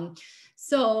know.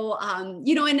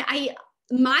 You know, and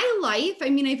my life, I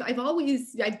mean,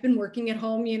 I've been working at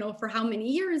home, you know, for how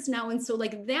many years now. And so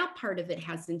like that part of it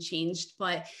hasn't changed,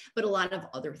 but a lot of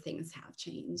other things have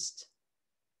changed.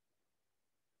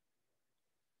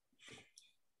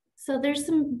 So there's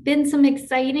been some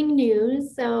exciting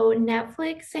news. So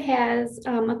Netflix has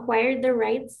acquired the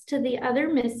rights to The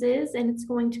Other Misses, and it's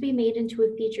going to be made into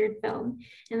a featured film.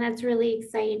 And that's really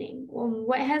exciting.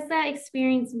 What has that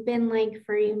experience been like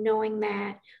for you, knowing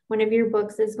that one of your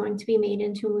books is going to be made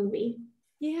into a movie?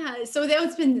 Yeah, so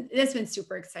that's been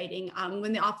super exciting.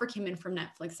 When the offer came in from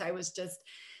Netflix, I was just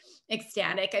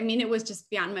ecstatic. I mean, it was just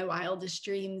beyond my wildest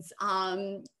dreams.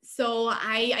 So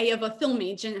I have a film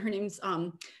agent. Her name's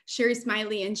Sherry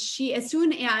Smiley, and she, as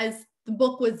soon as the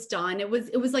book was done, it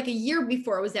was like a year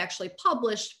before it was actually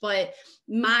published, but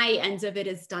my end of it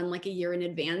is done like a year in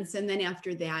advance. And then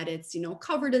after that, it's, you know,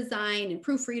 cover design and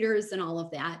proofreaders and all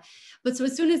of that. But so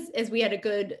as soon as we had a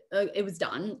good, it was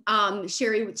done,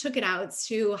 Sherry took it out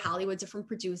to Hollywood, different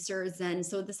producers. And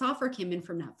so this offer came in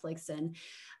from Netflix. And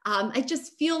I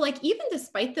just feel like, even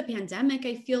despite the pandemic,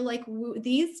 I feel like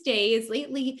these days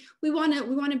lately, we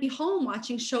want to be home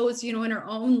watching shows, you know, in our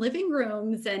own living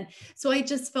rooms. And so I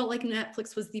just felt like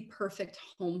Netflix was the perfect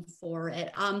home for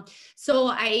it.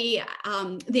 So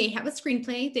they have a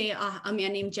screenplay. A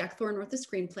man named Jack Thorne wrote the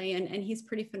screenplay, and he's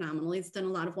pretty phenomenal. He's done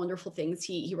a lot of wonderful things.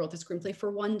 He wrote the screenplay for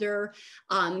Wonder.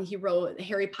 He wrote a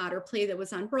Harry Potter play that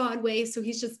was on Broadway. So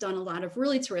he's just done a lot of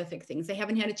really terrific things. I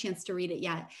haven't had a chance to read it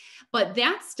yet, but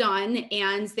that's done.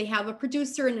 And they have a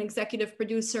producer, an executive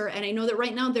producer. And I know that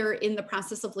right now they're in the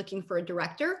process of looking for a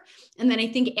director. And then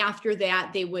I think after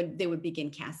that, they would begin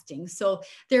casting. So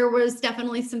there was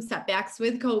definitely some setbacks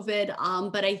with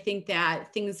COVID, but I think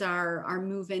that things are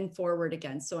moving forward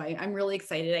again. So I'm really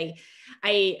excited.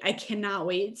 I cannot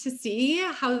wait to see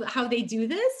how they do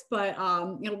this, but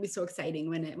it'll be so exciting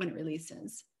when it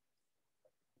releases.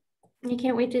 I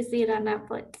can't wait to see it on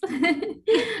Netflix.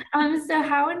 So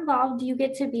how involved do you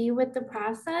get to be with the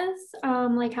process?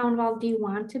 Like, how involved do you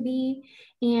want to be?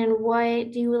 And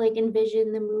what do you like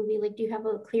envision the movie? Like, do you have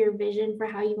a clear vision for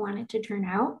how you want it to turn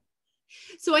out?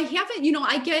 So I haven't, you know,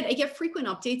 I get frequent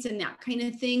updates and that kind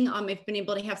of thing. I've been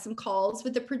able to have some calls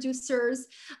with the producers.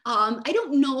 I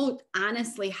don't know,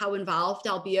 honestly, how involved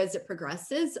I'll be as it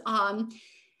progresses.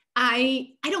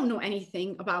 I don't know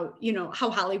anything about, you know, how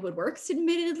Hollywood works,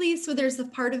 admittedly. So there's a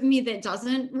part of me that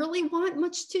doesn't really want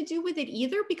much to do with it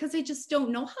either, because I just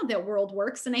don't know how that world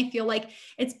works. And I feel like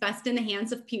it's best in the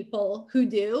hands of people who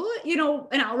do, you know,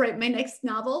 and I'll write my next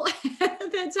novel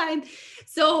at that time.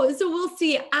 So we'll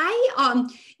see.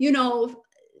 You know,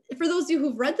 for those of you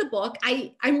who've read the book,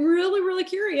 I'm really, really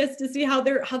curious to see how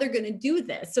they're going to do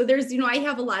this. So there's, you know, I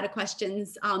have a lot of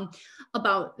questions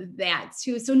about that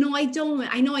too. So no, I don't.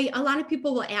 I know a lot of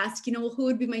people will ask, you know, who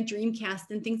would be my dream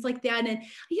cast and things like that. And I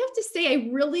have to say, I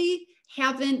really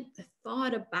haven't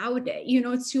thought about it, you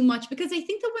know, too much, because I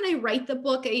think that when I write the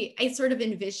book, I sort of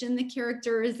envision the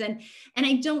characters and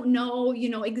I don't know, you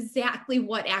know, exactly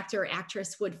what actor or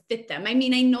actress would fit them. I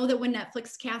mean, I know that when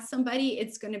Netflix casts somebody,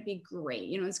 it's going to be great.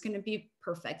 You know, it's going to be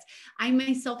perfect. I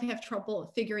myself have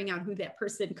trouble figuring out who that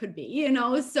person could be, you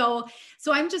know, so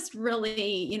I'm just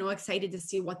really, you know, excited to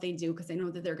see what they do, because I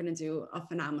know that they're going to do a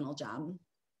phenomenal job.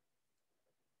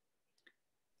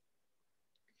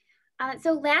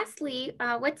 So lastly,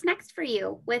 what's next for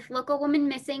you? With Local Woman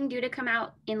Missing due to come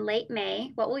out in late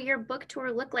May, what will your book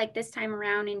tour look like this time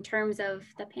around in terms of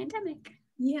the pandemic?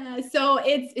 Yeah, so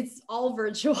it's all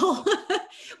virtual,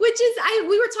 which is,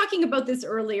 we were talking about this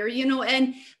earlier, you know,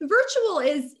 and virtual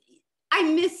is, I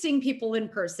miss seeing people in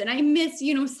person. I miss,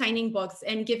 you know, signing books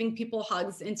and giving people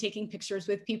hugs and taking pictures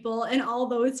with people and all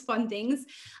those fun things.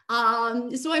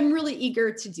 So I'm really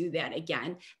eager to do that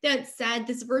again. That said,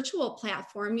 this virtual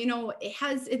platform, you know,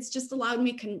 it's just allowed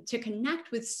me to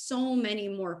connect with so many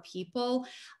more people.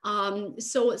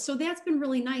 So that's been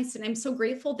really nice. And I'm so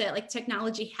grateful that like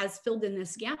technology has filled in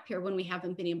this gap here when we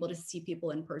haven't been able to see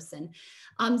people in person.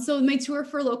 So my tour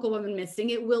for Local Women Missing,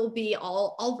 it will be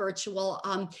all virtual.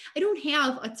 I don't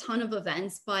have a ton of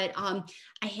events, but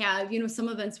I have, you know, some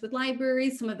events with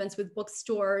libraries, some events with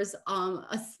bookstores.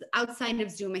 Outside of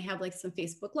Zoom, I have like some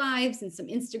Facebook Lives and some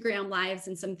Instagram Lives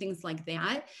and some things like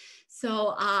that.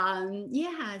 So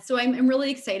yeah, so I'm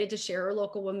really excited to share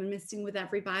Local Women Missing with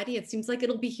everybody. It seems like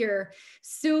it'll be here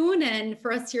soon. And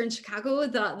for us here in Chicago,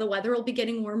 the weather will be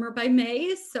getting warmer by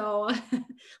May. So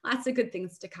lots of good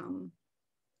things to come.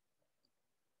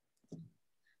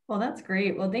 Well, that's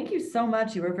great. Well, thank you so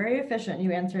much. You were very efficient.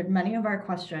 You answered many of our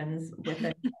questions with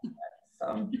it.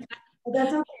 So but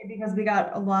that's okay, because we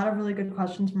got a lot of really good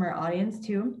questions from our audience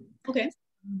too. Okay.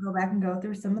 Go back and go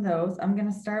through some of those. I'm going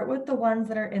to start with the ones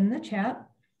that are in the chat.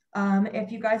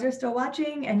 If you guys are still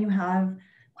watching and you have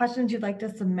questions you'd like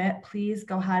to submit, please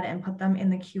go ahead and put them in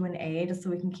the Q&A just so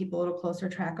we can keep a little closer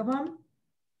track of them.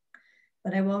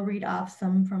 But I will read off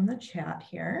some from the chat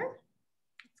here.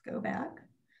 Let's go back.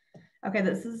 Okay,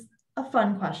 this is a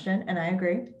fun question, and I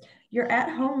agree. Your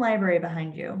at-home library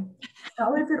behind you,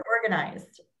 how is it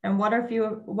organized? And what are a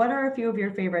few of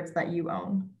your favorites that you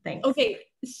own? Thanks. Okay,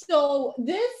 So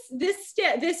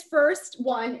this first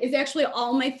one is actually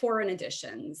all my foreign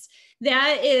editions.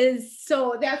 That's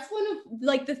one of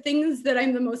like the things that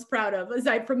I'm the most proud of,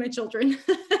 aside from my children.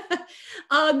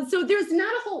 So there's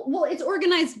not a whole, well, it's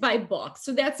organized by book.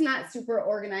 So that's not super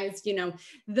organized.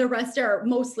 The rest are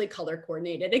mostly color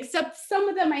coordinated, except some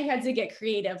of them I had to get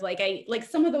creative. Like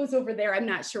some of those over there, I'm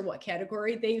not sure what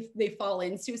category they fall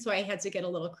into. So I had to get a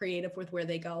little creative with where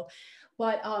they go.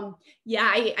 But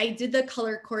yeah, I did the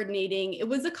color coordinating. It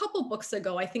was a couple books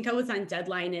ago. I think I was on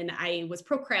deadline and I was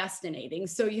procrastinating.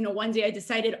 So, one day I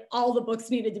decided all the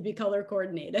books needed to be color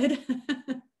coordinated.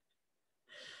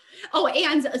 Oh,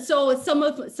 and so some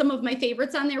of my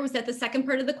favorites on there was that the second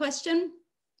part of the question.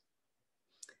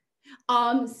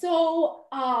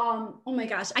 Oh my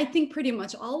gosh, I think pretty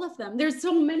much all of them. There's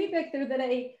so many back there that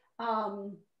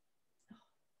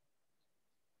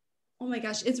oh my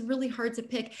gosh, it's really hard to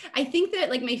pick. I think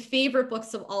that like my favorite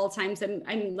books of all times,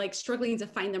 I'm like struggling to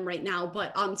find them right now,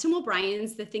 but Tim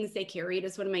O'Brien's The Things They Carried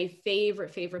is one of my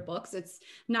favorite books. It's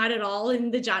not at all in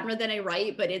the genre that I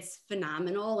write, but it's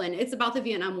phenomenal. And it's about the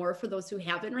Vietnam War for those who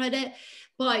haven't read it.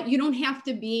 But you don't have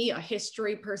to be a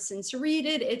history person to read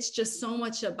it. It's just so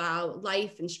much about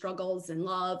life and struggles and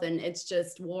love, and it's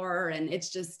just war, and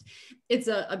it's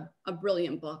a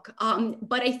brilliant book.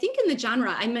 But I think in the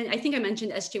genre, I think I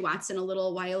mentioned S.J. Watson a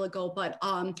little while ago, but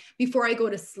Before I Go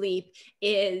to Sleep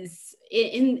is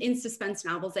in suspense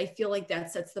novels. I feel like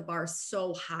that sets the bar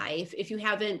so high. If you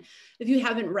haven't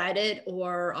read it,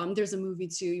 or there's a movie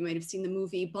too, you might have seen the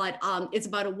movie, but it's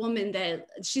about a woman that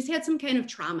she's had some kind of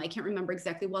trauma. I can't remember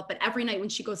exactly what, but every night when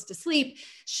she goes to sleep,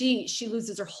 she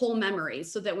loses her whole memory,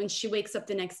 so that when she wakes up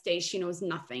the next day, she knows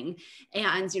nothing.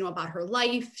 And, about her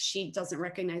life, she doesn't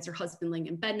recognize her husband laying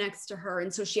in bed next to her.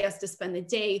 And so she has to spend the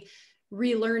day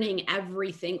relearning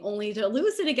everything, only to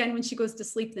lose it again when she goes to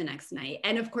sleep the next night.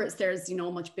 And of course, there's, a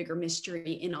much bigger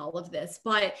mystery in all of this,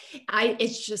 but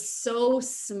it's just so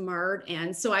smart.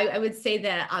 And so I would say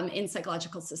that in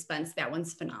psychological suspense, that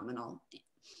one's phenomenal.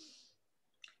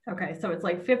 Okay, so it's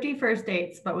like 50 First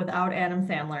Dates, but without Adam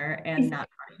Sandler and not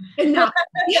funny. And not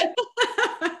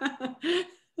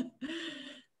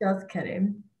Just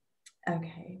kidding.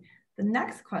 Okay. The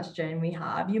next question we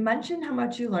have, you mentioned how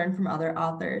much you learn from other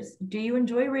authors. Do you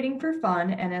enjoy reading for fun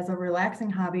and as a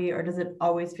relaxing hobby, or does it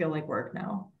always feel like work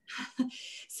now?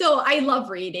 So I love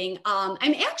reading.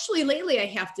 I'm actually lately, I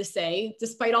have to say,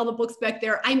 despite all the books back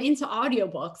there, I'm into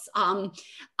audiobooks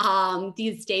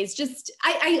these days. Just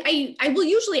I will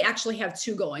usually actually have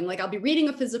two going. Like I'll be reading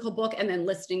a physical book and then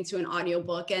listening to an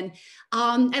audiobook. And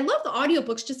I love the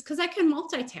audiobooks just because I can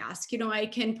multitask. I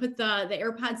can put the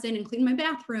AirPods in and clean my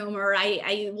bathroom, or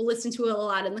I will listen to it a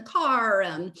lot in the car.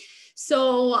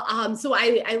 So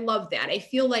I love that. I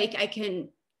feel like I can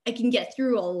get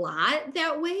through a lot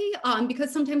that way,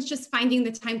 because sometimes just finding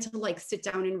the time to like sit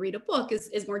down and read a book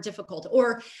is more difficult,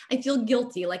 or I feel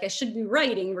guilty, like I should be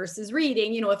writing versus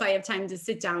reading, if I have time to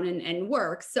sit down and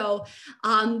work. So,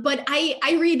 but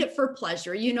I read it for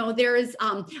pleasure.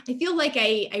 I feel like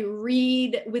I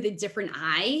read with a different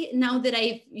eye now that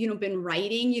I've, been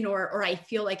writing, or I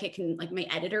feel like like my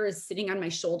editor is sitting on my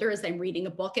shoulder as I'm reading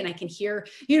a book, and I can hear,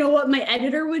 what my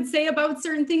editor would say about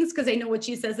certain things, because I know what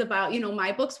she says about,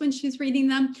 my books when she's reading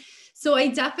them. So I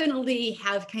definitely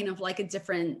have kind of like a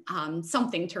different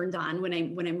something turned on when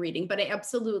I'm reading, but I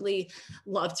absolutely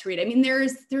love to read. I mean,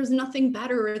 there's nothing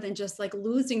better than just like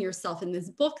losing yourself in this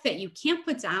book that you can't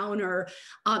put down, or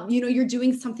you're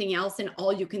doing something else and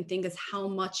all you can think is how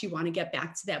much you want to get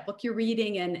back to that book you're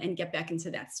reading and get back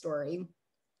into that story.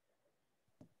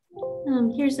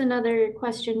 Here's another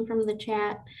question from the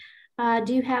chat.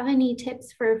 Do you have any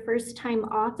tips for a first-time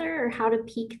author, or how to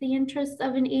pique the interest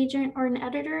of an agent or an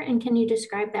editor? And can you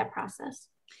describe that process?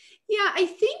 Yeah, I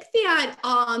think that,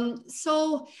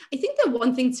 so I think that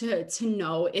one thing to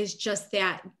know is just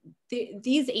that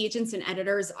these agents and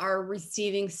editors are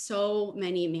receiving so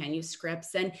many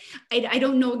manuscripts, and I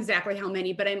don't know exactly how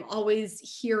many, but I'm always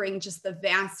hearing just the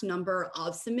vast number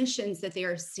of submissions that they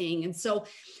are seeing. And so,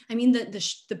 I mean,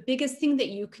 the biggest thing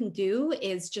that you can do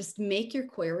is just make your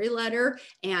query letter.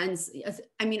 And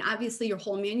I mean, obviously your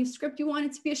whole manuscript, you want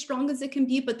it to be as strong as it can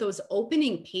be, but those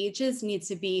opening pages need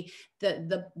to be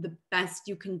the best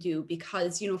you can do,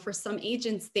 because, for some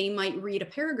agents, they might read a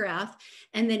paragraph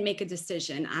and then make a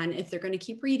decision on if they're going to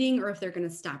keep reading or if they're going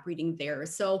to stop reading there.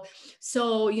 So,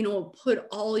 put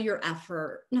all your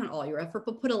effort, not all your effort,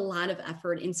 but put a lot of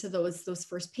effort into those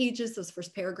first pages, those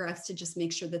first paragraphs, to just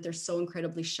make sure that they're so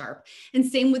incredibly sharp. And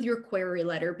same with your query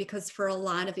letter, because for a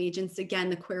lot of agents,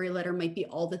 again, the query letter might be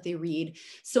all that they read.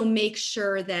 So make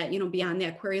sure that, beyond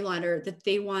that query letter, that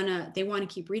they want to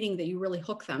keep reading, that you really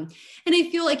hook them. And I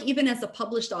feel like even as a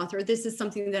published author, this is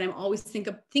something that I'm always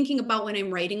thinking about when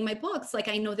I'm writing my books. Like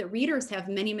I know that readers have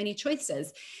many, many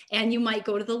choices, and you might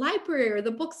go to the library or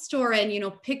the bookstore and,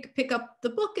 pick up the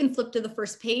book and flip to the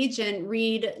first page and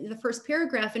read the first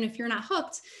paragraph. And if you're not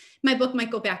hooked, my book might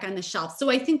go back on the shelf.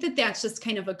 So I think that that's just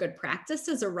kind of a good practice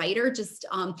as a writer, just,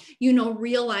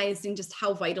 realizing just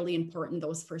how vitally important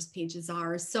those first pages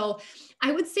are. So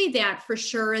I would say that for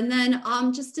sure. And then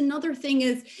just another thing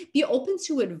is be open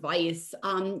to advice.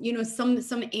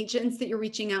 Some agents that you're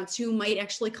reaching out to might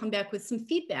actually come back with some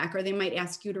feedback, or they might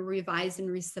ask you to revise and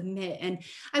resubmit. And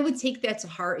I would take that to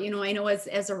heart. I know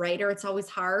as a writer, it's always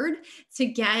hard to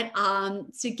get,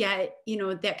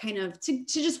 that kind of, to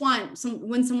just want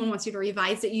when someone wants you to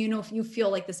revise it, if you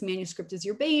feel like this manuscript is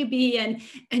your baby, and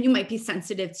you might be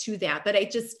sensitive to that. But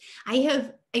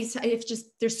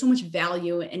there's so much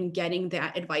value in getting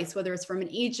that advice, whether it's from an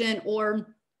agent or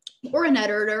an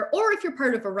editor, or if you're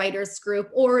part of a writer's group,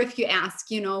 or if you ask,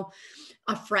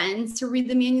 a friend to read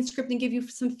the manuscript and give you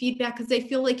some feedback. Because I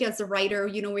feel like as a writer,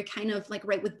 we kind of like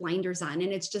write with blinders on,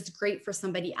 and it's just great for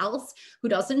somebody else who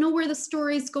doesn't know where the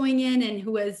story is going in and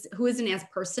who isn't as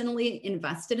personally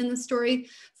invested in the story,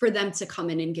 for them to come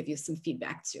in and give you some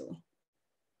feedback too.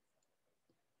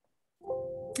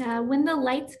 When the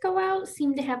Lights Go Out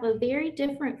seemed to have a very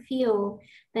different feel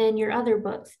than your other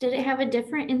books. Did it have a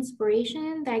different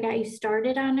inspiration that got you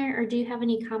started on it, or do you have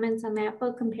any comments on that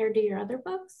book compared to your other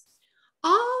books?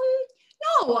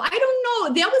 No, I don't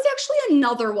know. That was actually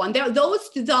another one.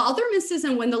 The other Misses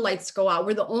and When the Lights Go Out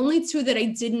were the only two that I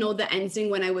did know the ending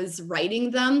when I was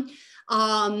writing them.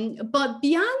 But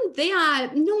beyond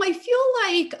that, no, I feel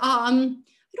like,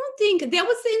 I don't think that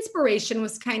was the inspiration,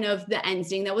 was kind of the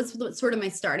ending. That was sort of my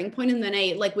starting point. And then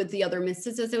I, like with the other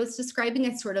Misses, as I was describing,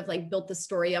 I sort of like built the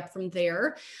story up from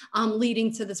there,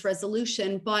 leading to this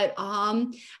resolution. But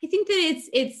I think that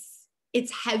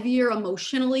it's heavier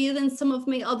emotionally than some of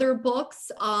my other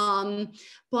books.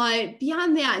 But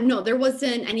beyond that, no, there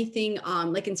wasn't anything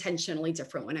like intentionally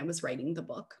different when I was writing the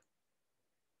book.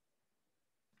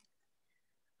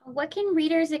 What can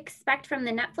readers expect from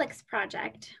the Netflix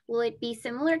project? Will it be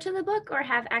similar to the book or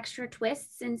have extra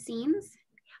twists and scenes?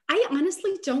 I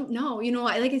honestly don't know.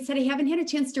 Like I said, I haven't had a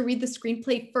chance to read the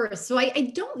screenplay first. So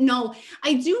I don't know.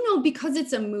 I do know, because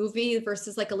it's a movie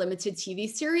versus like a limited TV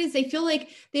series, I feel like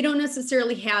they don't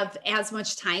necessarily have as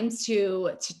much time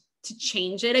to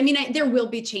change it. I mean, there will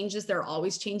be changes. There are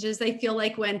always changes, I feel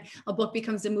like, when a book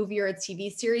becomes a movie or a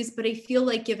TV series. But I feel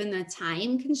like given the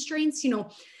time constraints,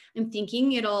 I'm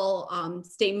thinking it'll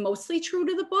stay mostly true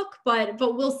to the book, but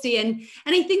we'll see. And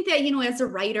I think that, as a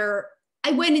writer,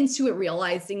 I went into it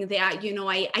realizing that,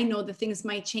 I know that things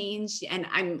might change, and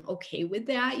I'm okay with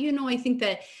that. I think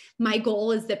that my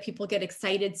goal is that people get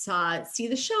excited to see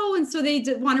the show, and so they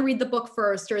want to read the book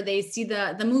first, or they see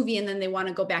the movie and then they want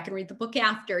to go back and read the book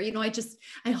after.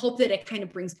 I hope that it kind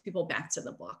of brings people back to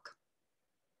the book.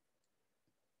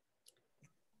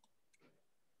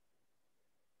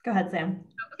 Go ahead, Sam.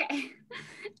 Okay.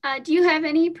 Do you have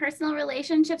any personal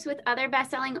relationships with other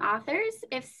best-selling authors?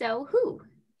 If so, who?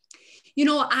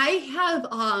 I have,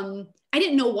 I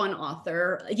didn't know one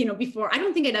author, before. I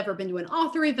don't think I'd ever been to an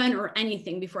author event or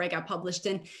anything before I got published.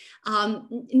 And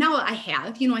now I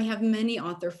have, I have many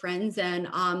author friends, and,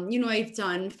 I've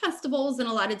done festivals and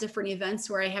a lot of different events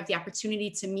where I have the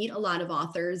opportunity to meet a lot of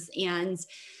authors and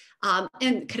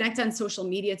connect on social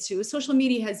media too. Social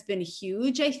media has been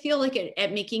huge, I feel like,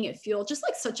 at making it feel just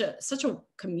like such a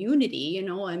community,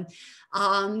 and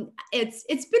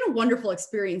it's been a wonderful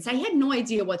experience. I had no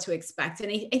idea what to expect.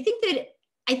 And I think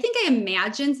I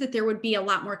imagined that there would be a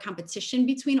lot more competition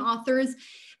between authors,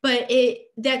 but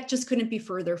that just couldn't be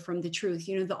further from the truth.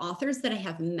 The authors that I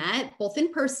have met, both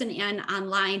in person and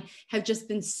online, have just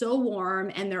been so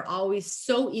warm, and they're always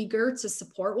so eager to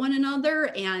support one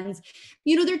another. And,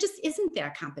 there just isn't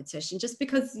that competition. Just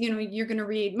because, you're going to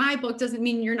read my book doesn't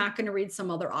mean you're not going to read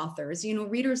some other authors.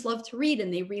 Readers love to read,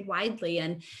 and they read widely.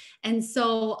 And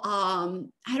so,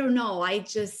 I don't know.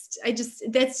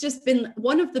 That's just been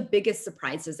one of the biggest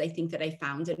surprises, I think, that I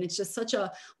found. And it's just such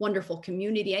a wonderful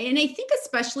community. And I think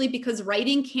especially because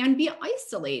writing can be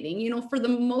isolating, for the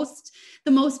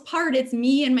most part, it's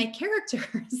me and my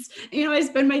characters. I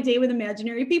spend my day with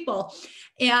imaginary people.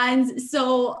 And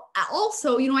so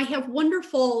also, I have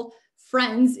wonderful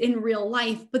friends in real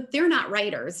life, but they're not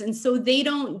writers. And so they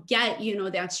don't get, you know,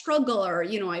 that struggle, or,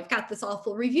 you know, I've got this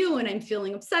awful review and I'm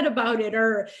feeling upset about it,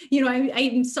 or, you know,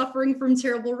 I'm suffering from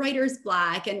terrible writer's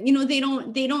block. And, you know, they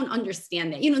don't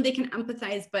understand that, you know, they can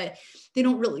empathize, but they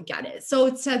don't really get it. So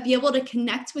to be able to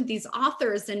connect with these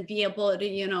authors and be able to,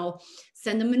 you know,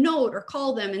 send them a note or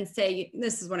call them and say,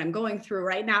 this is what I'm going through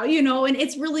right now, you know, and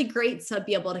it's really great to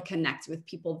be able to connect with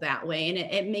people that way. And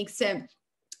it makes it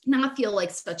not feel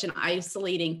like such an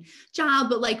isolating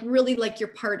job, but like really like you're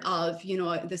part of, you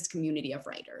know, this community of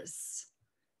writers.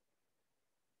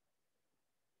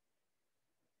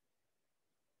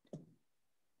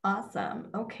 Awesome.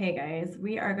 Okay, guys,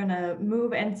 we are gonna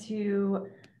move into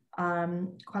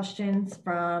questions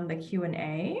from the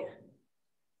Q&A,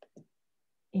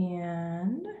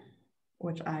 and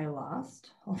which I lost.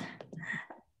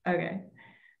 Okay.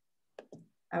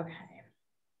 Okay.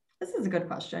 This is a good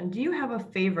question. Do you have a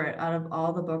favorite out of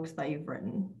all the books that you've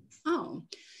written? Oh,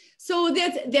 so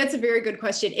that's a very good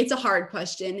question. It's a hard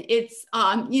question. It's,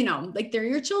 you know, like they're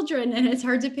your children and it's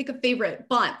hard to pick a favorite,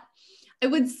 but I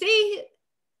would say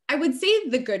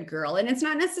The Good Girl, and it's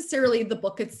not necessarily the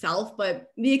book itself,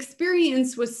 but the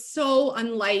experience was so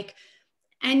unlike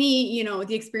any, you know,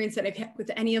 the experience that I've had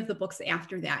with any of the books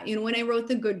after that. You know, when I wrote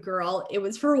The Good Girl, it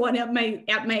was for one at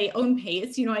my own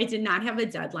pace. You know, I did not have a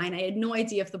deadline. I had no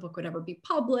idea if the book would ever be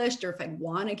published or if I'd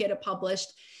want to get it published.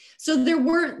 So there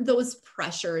weren't those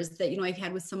pressures that, you know, I've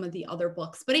had with some of the other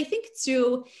books. But I think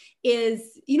too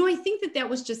is, you know, I think that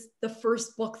was just the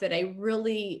first book that I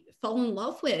really fell in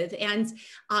love with. And,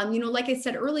 you know, like I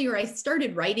said earlier, I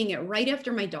started writing it right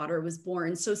after my daughter was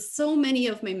born. So many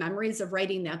of my memories of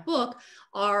writing that book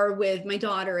are with my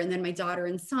daughter and then my daughter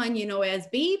and son, you know, as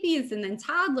babies and then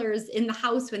toddlers in the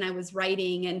house when I was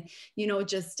writing. And, you know,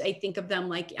 just, I think of them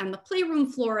like on the playroom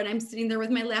floor and I'm sitting there with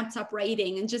my laptop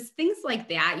writing and just things like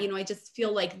that. You know, I just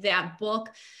feel like that book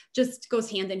just goes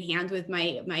hand in hand with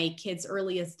my kids'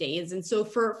 earliest days. And so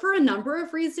for a number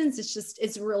of reasons,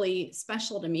 it's really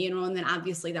special to me, you know, and then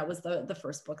obviously that was the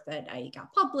first book that I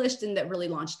got published and that really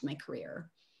launched my career.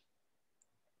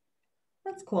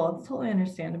 That's cool. It's totally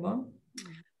understandable.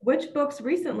 Which books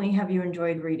recently have you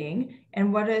enjoyed reading,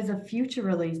 and what is a future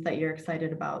release that you're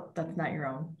excited about that's not your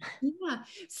own? Yeah.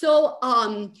 So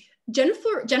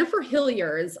Jennifer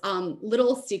Hillier's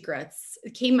Little Secrets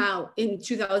came out in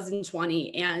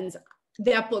 2020, and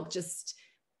that book just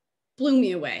blew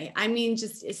me away. I mean,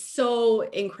 just is so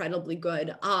incredibly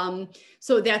good.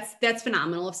 So that's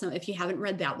phenomenal if you haven't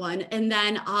read that one. And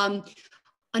then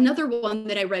another one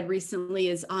that I read recently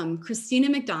is Christina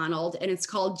McDonald, and it's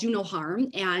called Do No Harm.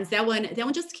 And that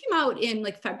one just came out in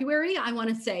like February, I want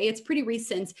to say. It's pretty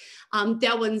recent.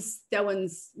 That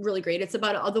one's really great. It's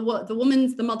about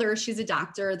the mother. She's a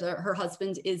doctor. Her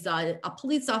husband is a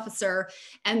police officer,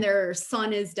 and their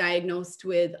son is diagnosed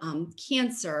with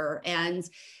cancer, and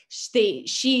she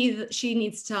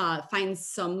needs to find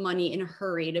some money in a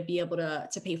hurry to be able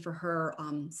to pay for her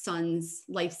son's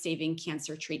life-saving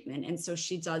cancer treatment. And so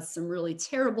she does some really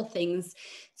terrible things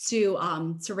to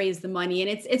raise the money. And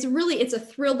it's a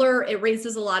thriller. It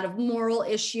raises a lot of moral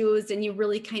issues, and you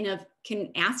really kind of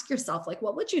can ask yourself, like,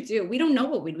 what would you do? We don't know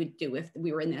what we would do if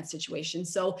we were in that situation.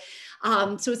 So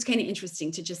it's kind of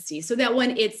interesting to just see. So that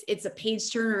one, it's a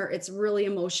page turner. It's really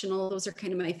emotional. Those are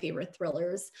kind of my favorite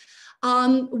thrillers.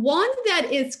 One that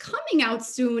is coming out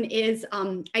soon is,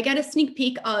 I got a sneak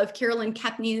peek of Carolyn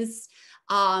Kepney's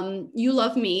You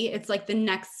Love Me. It's like the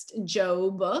next Joe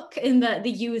book in the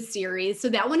You series. So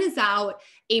that one is out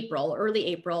early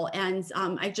April. And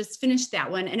I just finished that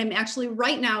one. And I'm actually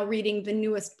right now reading the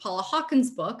newest Paula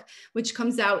Hawkins book, which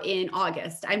comes out in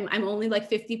August. I'm only like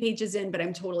 50 pages in, but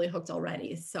I'm totally hooked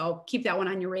already. So keep that one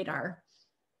on your radar.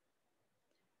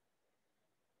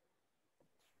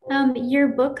 Your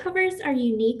book covers are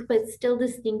unique but still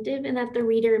distinctive in that the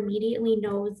reader immediately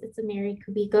knows it's a Mary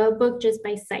Kubica book just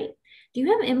by sight. Do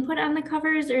you have input on the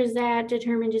covers, or is that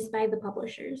determined just by the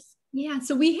publishers? Yeah,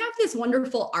 so we have this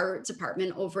wonderful art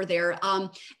department over there, and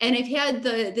I've had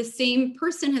the same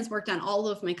person has worked on all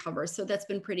of my covers, so that's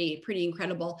been pretty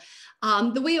incredible.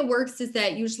 The way it works is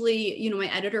that usually, you know,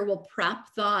 my editor will prep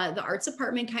the arts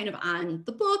department kind of on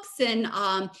the books, and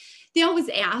they always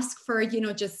ask for, you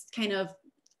know, just kind of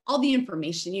all the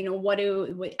information,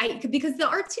 because the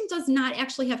art team does not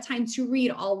actually have time to read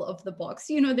all of the books.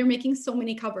 They're making so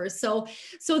many covers. So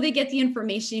they get the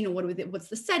information, what's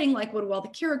the setting like? What do all the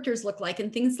characters look like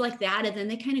and things like that. And then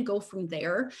they kind of go from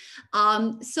there.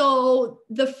 So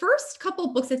the first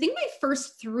couple books, I think my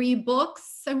first 3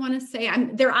 books, I want to say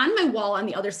they're on my wall on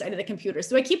the other side of the computer.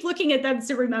 So I keep looking at them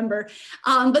to remember.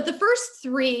 But the first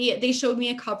 3, they showed me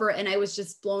a cover and I was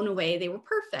just blown away. They were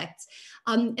perfect.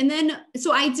 And then,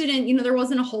 so I didn't, there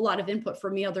wasn't a whole lot of input for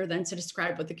me other than to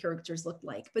describe what the characters looked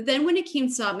like. But then when it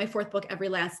came to my 4th book, Every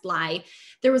Last Lie,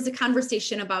 there was a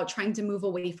conversation about trying to move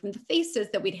away from the faces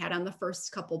that we'd had on the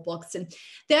first couple books. And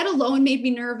that alone made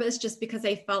me nervous just because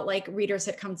I felt like readers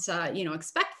had come to,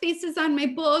 expect faces on my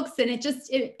books. And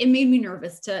it made me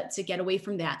nervous to get away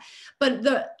from that. But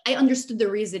I understood the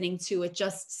reasoning too. It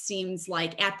just seems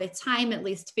like at the time, at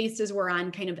least, faces were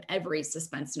on kind of every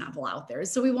suspense novel out there.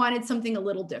 So we wanted something a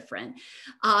little different.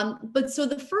 But so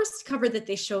the first cover that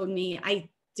they showed me, I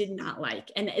did not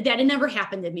like, and that had never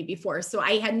happened to me before. So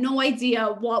I had no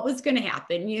idea what was going to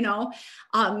happen.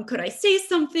 Could I say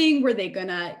something? Were they going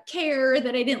to care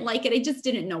that I didn't like it? I just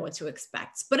didn't know what to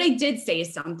expect, but I did say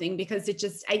something because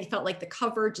I felt like the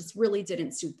cover just really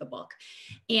didn't suit the book.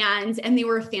 And they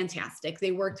were fantastic.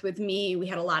 They worked with me. We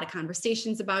had a lot of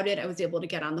conversations about it. I was able to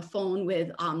get on the phone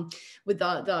with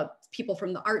the people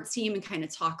from the art team and kind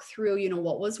of talk through,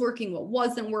 what was working, what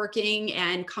wasn't working,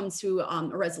 and come to a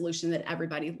resolution that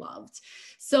everybody loved.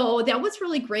 So that was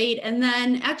really great. And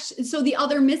then actually, so the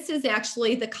other misses,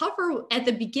 actually, the cover at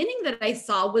the beginning that I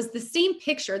saw was the same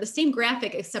picture, the same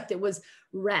graphic, except it was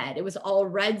red. It was all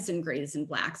reds and grays and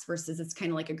blacks versus it's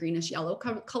kind of like a greenish yellow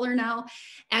color now.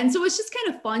 And so it's just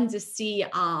kind of fun to see.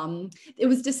 It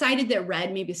was decided that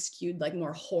red maybe skewed like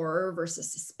more horror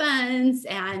versus suspense.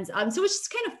 And so it's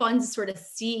just kind of fun to sort of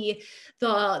see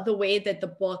the way that the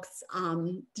books,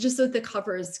 just so the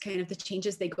covers, kind of the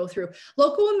changes they go through.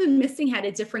 Local Women Missing had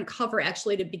a different cover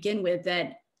actually to begin with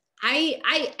that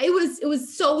it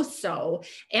was so,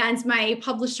 and my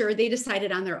publisher, they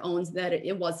decided on their own that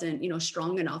it wasn't,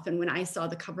 strong enough. And when I saw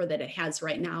the cover that it has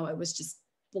right now, I was just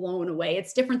blown away.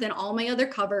 It's different than all my other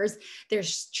covers.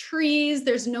 There's trees,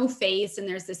 there's no face, and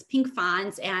there's this pink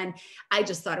font. And I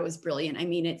just thought it was brilliant. I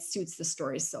mean, it suits the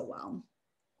story so well.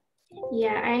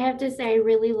 Yeah, I have to say, I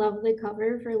really love the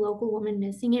cover for Local Woman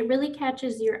Missing. It really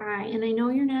catches your eye. And I know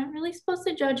you're not really supposed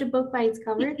to judge a book by its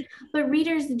cover, but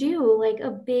readers do. Like, a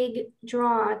big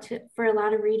draw for a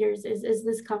lot of readers is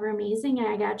this cover amazing? And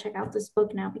I got to check out this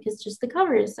book now because just the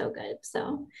cover is so good.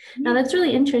 So now that's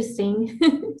really interesting.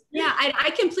 Yeah,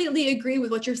 I completely agree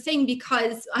with what you're saying,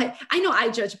 because I know I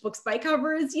judge books by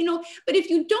covers, but if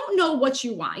you don't know what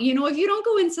you want, if you don't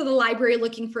go into the library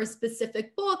looking for a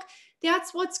specific book,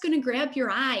 that's what's going to grab your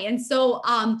eye. And so,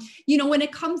 when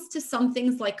it comes to some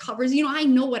things like covers, I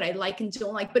know what I like and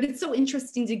don't like, but it's so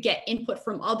interesting to get input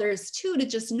from others too, to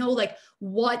just know like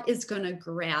what is going to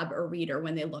grab a reader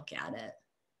when they look at it.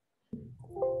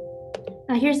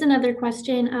 Here's another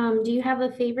question. Do you have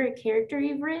a favorite character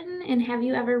you've written? And have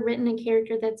you ever written a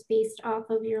character that's based off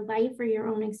of your life or your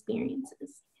own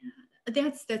experiences?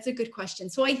 That's a good question.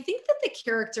 So I think that the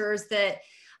characters that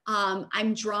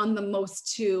I'm drawn the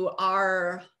most to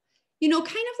are, kind of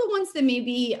the ones that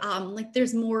maybe like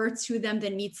there's more to them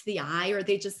than meets the eye, or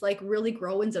they just like really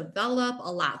grow and develop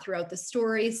a lot throughout the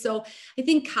story. So I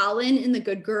think Colin in The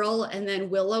Good Girl and then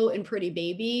Willow in Pretty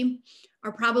Baby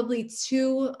are probably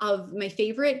 2 of my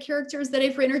favorite characters that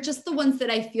I've written, or just the ones that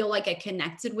I feel like I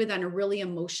connected with on a really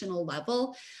emotional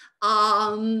level.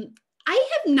 I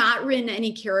have not written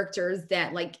any characters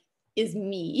that like is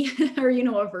me or,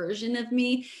 a version of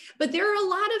me, but there are a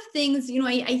lot of things,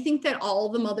 I think that all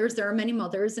the mothers, there are many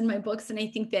mothers in my books. And I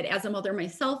think that as a mother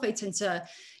myself, I tend to,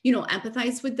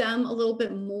 empathize with them a little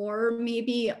bit more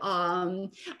maybe.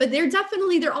 But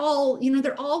they're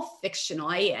all fictional.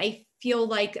 I feel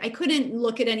like I couldn't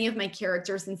look at any of my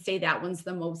characters and say that one's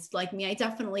the most like me. I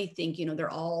definitely think, they're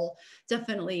all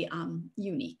definitely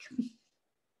unique.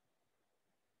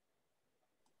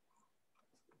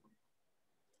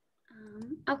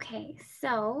 Okay,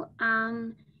 so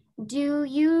do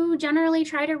you generally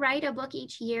try to write a book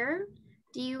each year?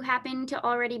 Do you happen to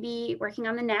already be working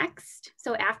on the next?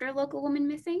 So after Local Woman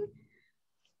Missing?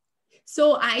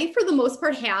 So I, for the most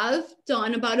part, have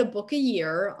done about a book a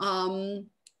year.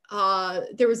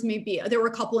 There were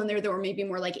a couple in there that were maybe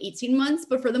more like 18 months,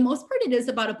 but for the most part, it is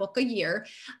about a book a year.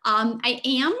 I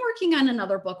am working on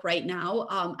another book right now.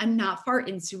 I'm not far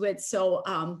into it, so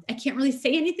I can't really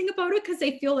say anything about it because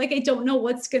I feel like I don't know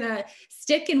what's gonna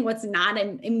stick and what's not.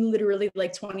 I'm literally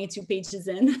like 22 pages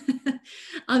in.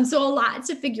 So a lot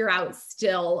to figure out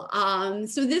still.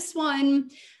 So this one,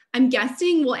 I'm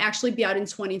guessing will actually be out in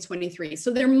 2023. So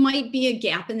there might be a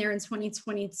gap in there in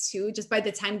 2022, just by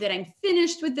the time that I'm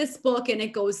finished with this book and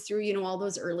it goes through, you know, all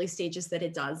those early stages that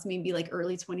it does, maybe like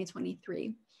early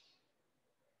 2023.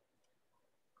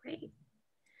 Great.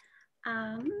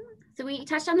 So we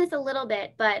touched on this a little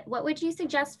bit, but what would you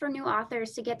suggest for new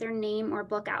authors to get their name or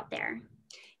book out there?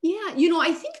 Yeah, you know,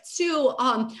 I think too,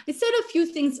 I said a few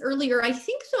things earlier. I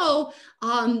think though,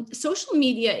 social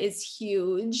media is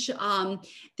huge.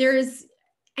 There's,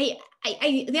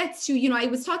 that's too, you know, I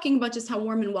was talking about just how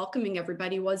warm and welcoming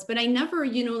everybody was, but I never,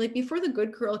 you know, like before The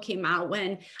Good Girl came out,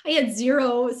 when I had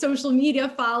 0 social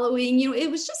media following, you know, it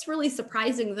was just really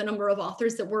surprising the number of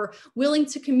authors that were willing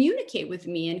to communicate with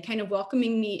me and kind of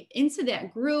welcoming me into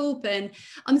that group. And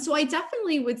so I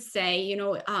definitely would say, you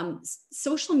know,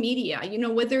 social media, you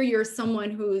know, whether you're someone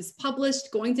who's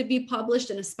published, going to be published,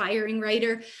 an aspiring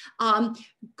writer,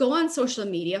 go on social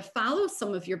media, follow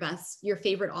some of your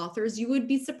favorite authors. You would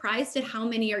be surprised at how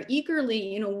many are eagerly,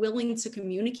 you know, willing to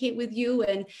communicate with you.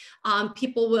 And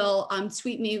people will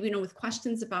tweet me, you know, with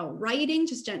questions about writing,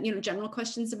 just general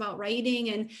questions about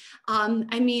writing. And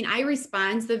I mean, I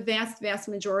respond. The vast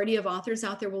majority of authors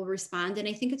out there will respond. And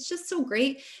I think it's just so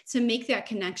great to make that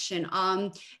connection.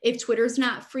 If Twitter's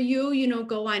not for you, you know,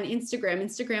 go on Instagram.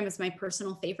 Instagram is my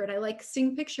personal favorite. I like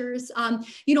seeing pictures,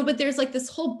 you know, but there's like this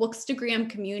whole Bookstagram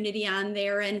community on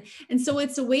there. And so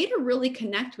it's a way to really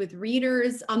connect with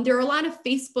readers. There are a lot of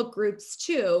Facebook groups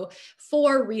too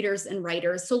for readers and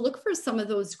writers. So look for some of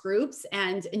those groups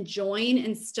and join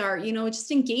and start, you know,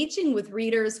 just engaging with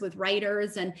readers, with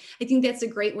writers. And I think that's a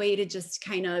great way to just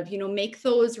kind of, you know, make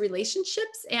those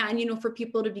relationships and, you know, for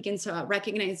people to begin to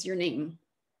recognize your name.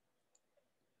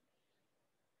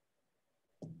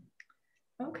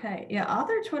 Okay, yeah,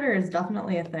 author Twitter is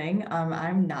definitely a thing.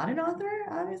 I'm not an author,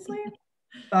 obviously,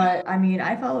 but I mean,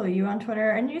 I follow you on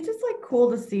Twitter, and it's just like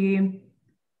cool to see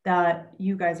that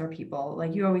you guys are people.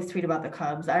 Like, you always tweet about the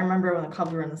Cubs. I remember when the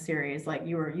Cubs were in the series, like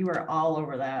you were all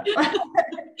over that.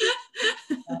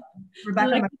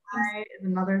 Rebecca McKay is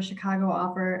another Chicago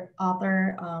author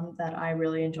that I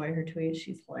really enjoy her tweets.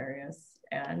 She's hilarious.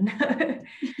 And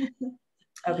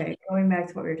okay, going back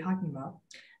to what we were talking about.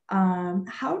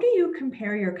 How do you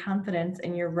compare your confidence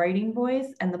in your writing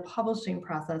voice and the publishing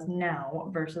process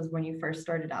now versus when you first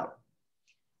started out?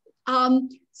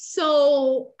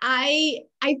 So I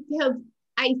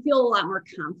feel a lot more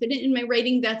confident in my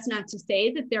writing. That's not to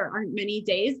say that there aren't many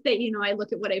days that, you know, I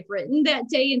look at what I've written that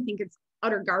day and think it's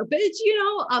utter garbage, you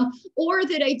know, or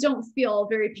that I don't feel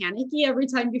very panicky every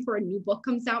time before a new book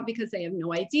comes out because I have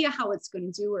no idea how it's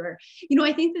going to do. Or, you know,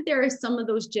 I think that there are some of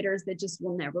those jitters that just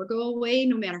will never go away,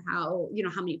 no matter how, you know,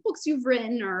 how many books you've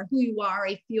written or who you are.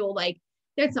 I feel like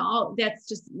that's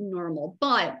just normal.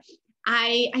 But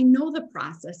I know the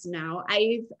process now.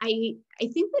 I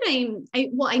think that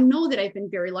I know that I've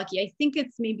been very lucky. I think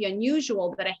it's maybe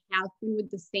unusual that I have been with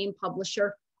the same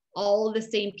publisher, all the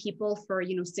same people for,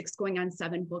 you know, 6 going on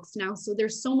 7 books now. So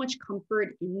there's so much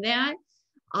comfort in that.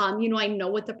 You know, I know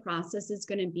what the process is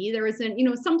going to be. There isn't, you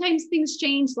know, sometimes things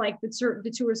change, like the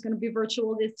tour is going to be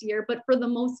virtual this year, but for the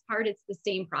most part, it's the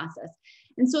same process.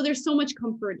 And so there's so much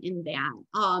comfort in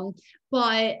that.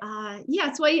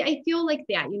 Yeah, so I feel like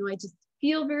that, you know, I just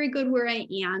feel very good where I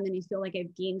am. And I feel like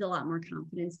I've gained a lot more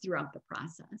confidence throughout the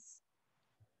process.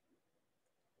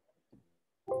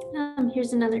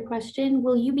 Here's another question.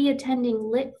 Will you be attending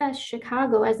LitFest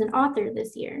Chicago as an author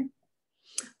this year?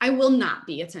 I will not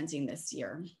be attending this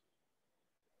year.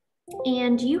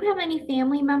 And do you have any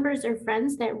family members or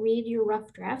friends that read your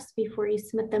rough drafts before you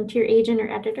submit them to your agent or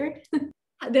editor?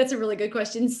 That's a really good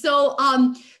question. So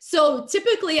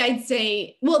typically I'd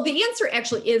say, well, the answer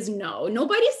actually is no.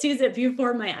 Nobody sees it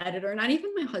before my editor, not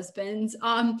even my husband.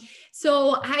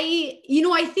 So I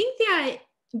think that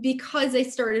because I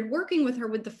started working with her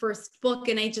with the first book,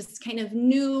 and I just kind of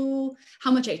knew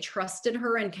how much I trusted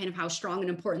her and kind of how strong and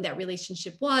important that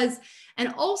relationship was,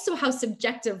 and also how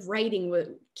subjective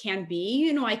writing can be.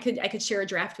 You know, I could share a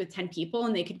draft with 10 people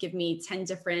and they could give me 10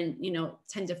 different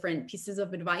pieces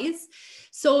of advice.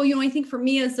 So, you know, I think for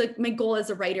me, my goal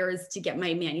as a writer is to get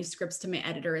my manuscripts to my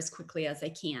editor as quickly as I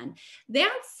can.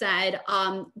 That said,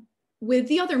 with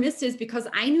The Other Misses, because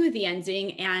I knew the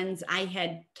ending and I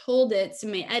had told it to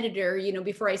my editor, you know,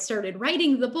 before I started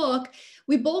writing the book,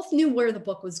 we both knew where the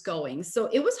book was going. So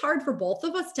it was hard for both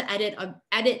of us to edit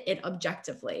it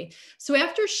objectively. So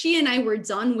after she and I were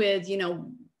done with, you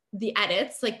know, the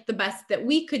edits, like the best that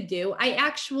we could do, I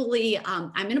actually,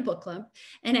 I'm in a book club,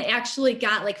 and I actually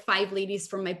got like 5 ladies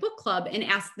from my book club and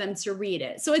asked them to read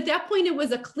it. So at that point, it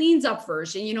was a cleaned up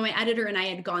version. You know, my editor and I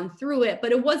had gone through it,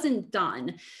 but it wasn't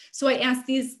done. So I asked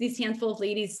these handful of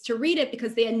ladies to read it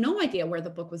because they had no idea where the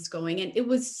book was going. And it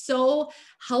was so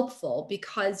helpful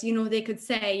because, you know, they could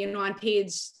say, you know, on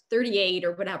page 38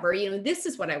 or whatever, you know, this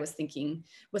is what I was thinking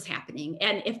was happening.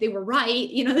 And if they were right,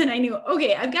 you know, then I knew,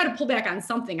 okay, I've got to pull back on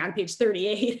something on page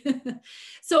 38.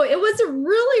 So it was a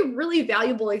really, really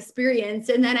valuable experience.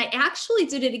 And then I actually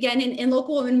did it again in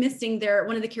Local Woman Missing. There,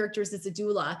 one of the characters is a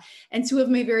doula, and 2 of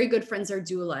my very good friends are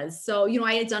doulas. So, you know,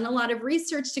 I had done a lot of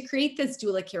research to create this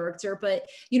doula character, but,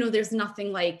 you know, there's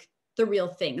nothing like the real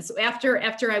thing. So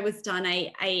after I was done,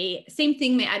 I same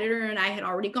thing, my editor and I had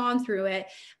already gone through it,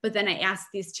 but then I asked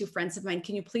these 2 friends of mine,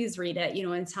 can you please read it, you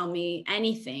know, and tell me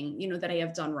anything, you know, that I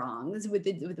have done wrong with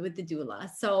the doula.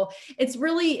 So it's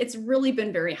really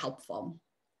been very helpful.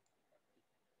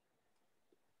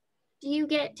 Do you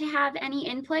get to have any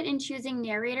input in choosing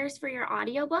narrators for your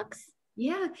audiobooks?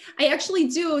 Yeah, I actually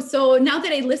do. So now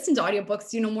that I listen to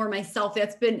audiobooks, you know, more myself,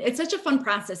 it's such a fun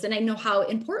process. And I know how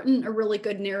important a really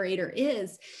good narrator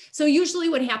is. So usually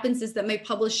what happens is that my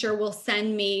publisher will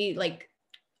send me like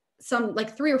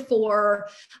 3 or 4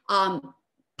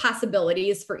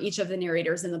 possibilities for each of the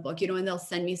narrators in the book, you know, and they'll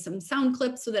send me some sound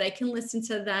clips so that I can listen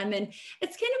to them. And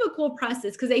it's kind of a cool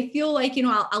process because I feel like, you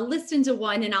know, I'll listen to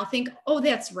one and I'll think, oh,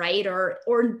 that's right. Or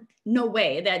no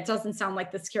way, that doesn't sound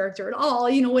like this character at all,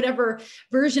 you know, whatever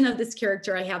version of this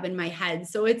character I have in my head.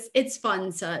 So it's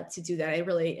fun to do that. I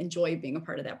really enjoy being a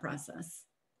part of that process.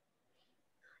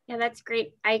 Yeah, that's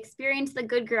great. I experienced The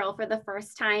Good Girl for the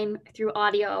first time through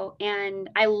audio, and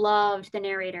I loved the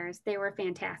narrators. They were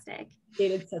fantastic. They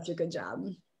did such a good job.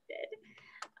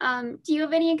 Do you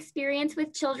have any experience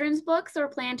with children's books or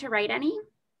plan to write any?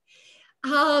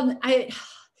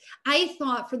 I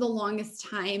thought for the longest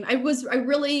time, I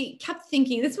really kept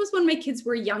thinking, this was when my kids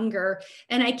were younger,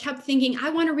 and I kept thinking, I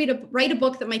want to write a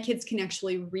book that my kids can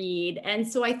actually read. And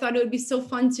so I thought it would be so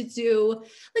fun to do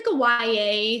like a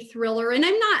YA thriller. And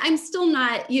I'm still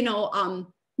not, you know,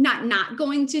 not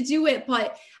going to do it,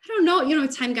 but I don't know, you know,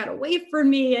 time got away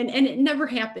from me and it never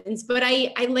happens. But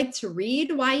I like to read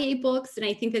YA books, and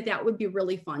I think that would be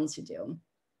really fun to do.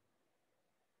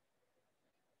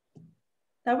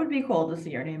 That would be cool to see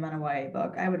your name on a YA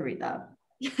book. I would read that.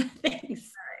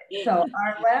 Thanks. Right. So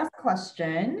our last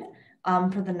question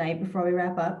for the night before we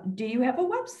wrap up, do you have a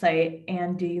website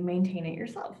and do you maintain it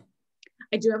yourself?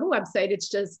 I do have a website. It's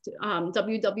just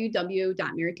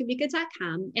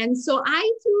www.marykubica.com. And so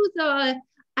I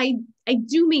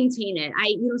do maintain it.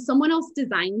 You know, someone else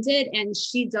designed it and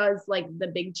she does like the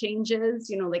big changes,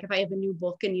 you know, like if I have a new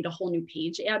book and need a whole new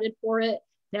page added for it,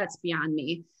 that's beyond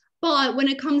me. But when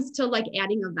it comes to like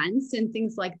adding events and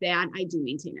things like that, I do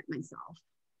maintain it myself.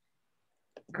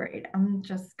 Great. I'm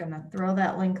just going to throw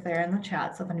that link there in the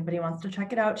chat. So if anybody wants to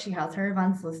check it out, she has her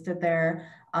events listed there,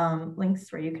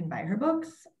 links where you can buy her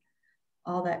books,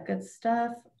 all that good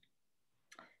stuff.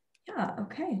 Yeah.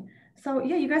 Okay. So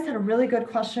yeah, you guys had a really good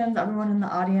questions. Everyone in the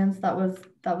audience, that was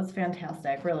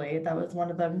fantastic. Really, that was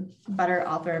one of the better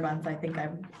author events I think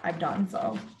I've done.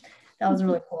 So that was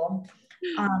really cool.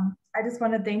 I just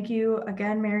want to thank you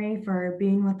again, Mary, for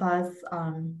being with us.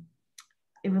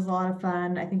 It was a lot of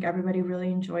fun. I think everybody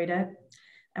really enjoyed it.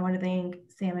 I want to thank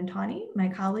Sam and Tawny, my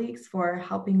colleagues, for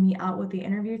helping me out with the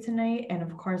interview tonight. And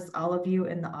of course, all of you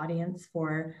in the audience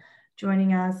for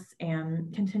joining us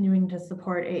and continuing to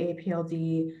support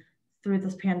AAPLD through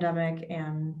this pandemic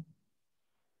and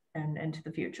into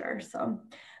the future. So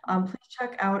please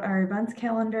check out our events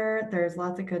calendar. There's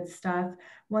lots of good stuff.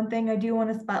 One thing I do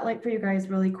want to spotlight for you guys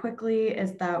really quickly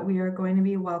is that we are going to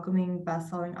be welcoming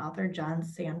best-selling author John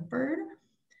Sanford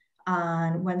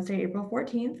on Wednesday, April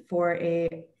 14th for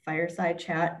a fireside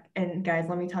chat. And guys,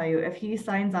 let me tell you, if he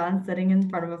signs on sitting in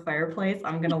front of a fireplace,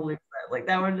 I'm gonna lose it. Like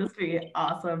that would just be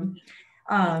awesome.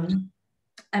 I'm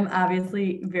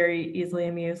obviously very easily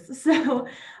amused. So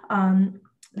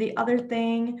the other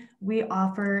thing, we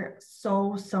offer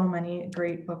so many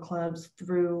great book clubs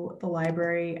through the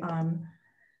library.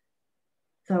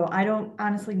 So I don't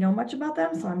honestly know much about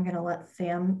them, so I'm going to let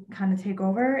Sam kind of take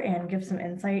over and give some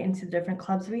insight into the different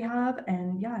clubs we have.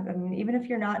 And yeah, I mean, even if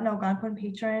you're not an Algonquin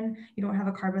patron, you don't have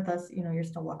a card with us, you know, you're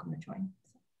still welcome to join.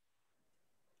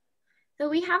 So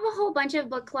we have a whole bunch of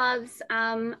book clubs.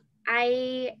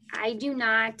 I do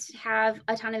not have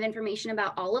a ton of information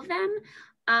about all of them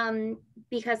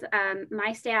because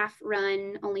my staff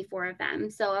run only 4 of them.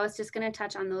 So I was just going to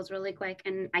touch on those really quick,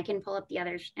 and I can pull up the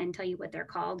others and tell you what they're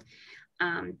called.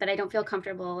 But I don't feel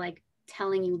comfortable like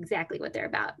telling you exactly what they're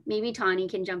about. Maybe Tawny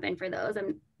can jump in for those,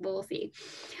 and we'll see.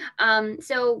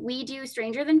 So we do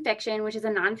Stranger Than Fiction, which is a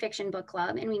nonfiction book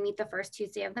club, and we meet the first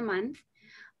Tuesday of the month.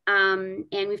 And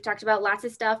we've talked about lots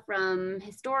of stuff, from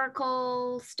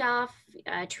historical stuff,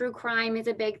 true crime is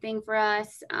a big thing for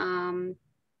us,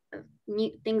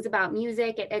 things about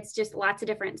music. It's just lots of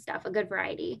different stuff, a good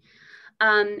variety.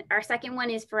 Our second one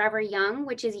is Forever Young,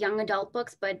 which is young adult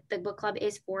books, but the book club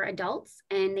is for adults,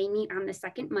 and they meet on the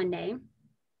second Monday.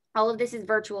 All of this is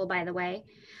virtual, by the way.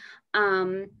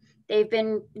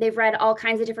 They've read all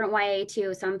kinds of different YA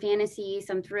too, some fantasy,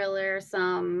 some thriller,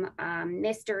 some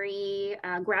mystery,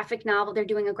 graphic novel. They're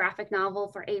doing a graphic novel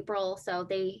for April, so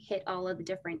they hit all of the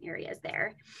different areas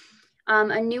there.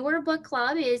 A newer book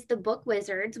club is the Book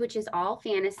Wizards, which is all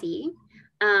fantasy.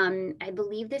 I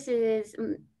believe this is,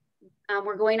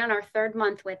 we're going on our third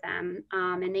month with them,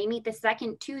 and they meet the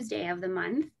second Tuesday of the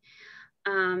month.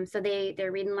 So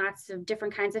they're reading lots of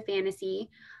different kinds of fantasy.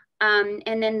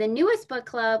 And then the newest book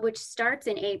club, which starts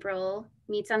in April,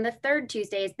 meets on the third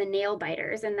Tuesday, is the Nail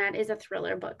Biters, and that is a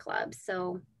thriller book club.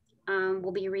 So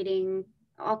we'll be reading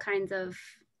all kinds of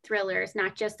thrillers,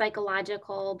 not just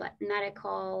psychological, but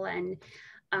medical and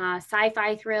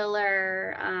sci-fi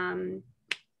thriller,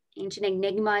 ancient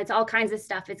enigma. It's all kinds of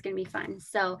stuff. It's going to be fun.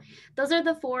 So those are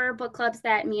the 4 book clubs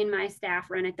that me and my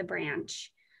staff run at the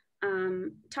branch.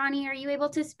 Tawny, are you able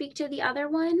to speak to the other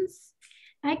ones?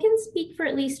 I can speak for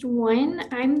at least one.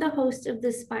 I'm the host of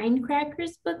the Spine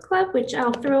Crackers Book Club, which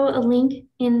I'll throw a link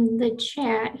in the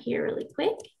chat here really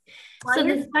quick.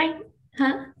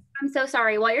 I'm so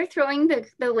sorry. While you're throwing the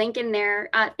link in there,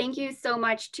 thank you so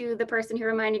much to the person who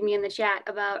reminded me in the chat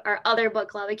about our other book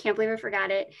club. I can't believe I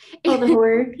forgot it. Oh, the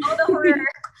horror. Oh, the horror.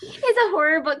 It's a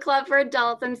horror book club for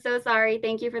adults. I'm so sorry.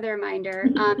 Thank you for the reminder.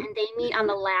 And they meet on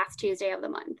the last Tuesday of the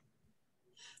month.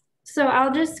 So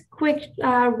I'll just quick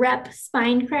rep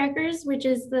Spine Crackers, which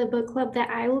is the book club that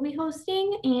I will be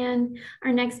hosting. And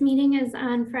our next meeting is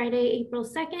on Friday, April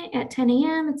 2nd at 10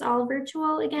 a.m. It's all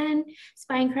virtual again.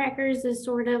 Spine Crackers is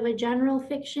sort of a general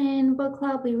fiction book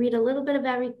club. We read a little bit of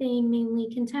everything,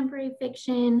 mainly contemporary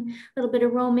fiction, a little bit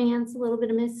of romance, a little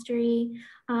bit of mystery.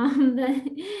 The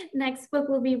next book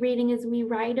we'll be reading is We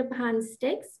Ride Upon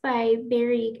Sticks by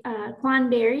Quan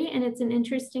Berry, and it's an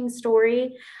interesting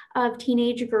story of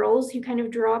teenage girls who kind of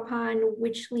draw upon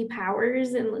witchly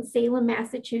powers in Salem,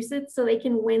 Massachusetts, so they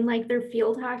can win like their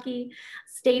field hockey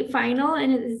state final,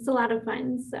 and it's a lot of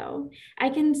fun. So I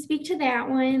can speak to that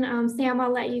one. Sam,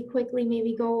 I'll let you quickly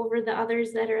maybe go over the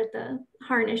others that are at the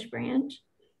Harnish branch.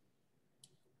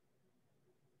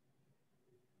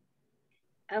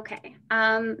 Okay,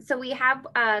 so we have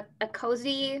a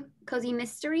cozy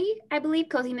mystery, I believe,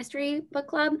 cozy mystery book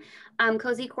club,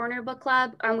 Cozy Corner book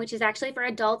club, which is actually for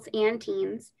adults and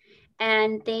teens,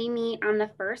 and they meet on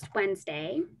the first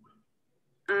Wednesday.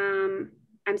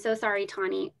 I'm so sorry,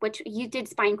 Tawny, which you did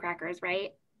Spine Crackers,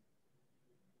 right?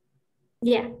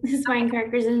 Yeah, Spine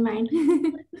Crackers is mine.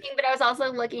 But I was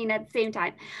also looking at the same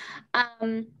time.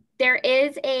 There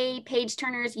is a Page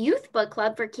Turners Youth Book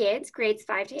Club for kids, grades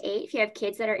 5 to 8, if you have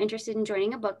kids that are interested in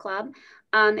joining a book club,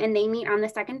 and they meet on the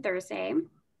second Thursday.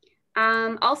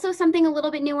 Also something a little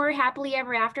bit newer, Happily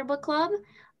Ever After Book Club.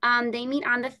 They meet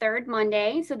on the third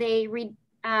Monday, so they read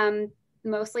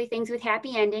mostly things with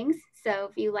happy endings, so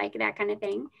if you like that kind of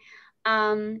thing.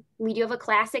 We do have a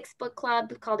classics book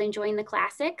club called Enjoying the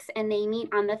Classics, and they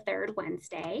meet on the third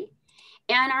Wednesday.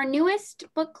 And our newest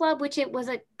book club, which it was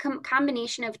a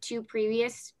combination of 2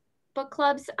 previous book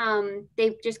clubs,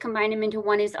 they've just combined them into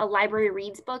one, is a Library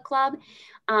Reads book club.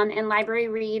 And Library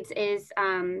Reads is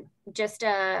just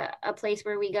a place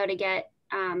where we go to get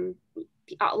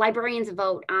librarians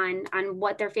vote on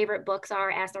what their favorite books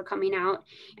are as they're coming out,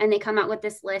 and they come out with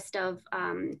this list of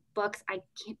books. I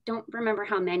don't remember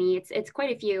how many. It's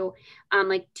quite a few,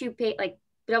 like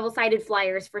double-sided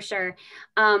flyers for sure,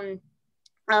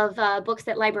 of books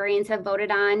that librarians have voted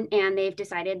on, and they've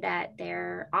decided that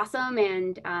they're awesome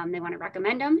and they want to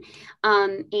recommend them.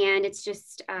 And it's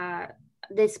just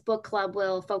this book club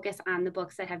will focus on the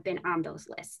books that have been on those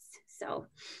lists. So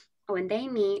when they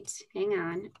meet, hang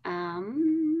on,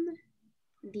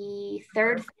 the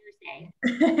third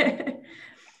Thursday.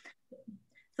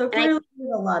 So clearly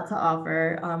there's a lot to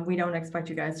offer. We don't expect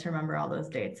you guys to remember all those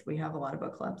dates. We have a lot of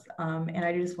book clubs. And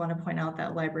I just want to point out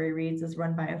that Library Reads is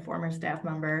run by a former staff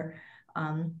member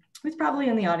who's probably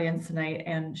in the audience tonight,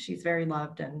 and she's very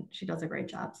loved and she does a great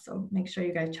job. So make sure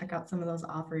you guys check out some of those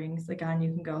offerings. Again,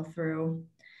 you can go through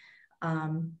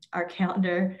our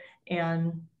calendar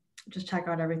and just check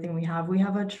out everything we have. We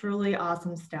have a truly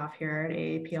awesome staff here at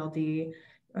AAPLD.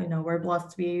 You know, we're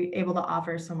blessed to be able to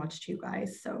offer so much to you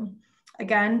guys. So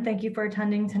Again, thank you for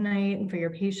attending tonight and for your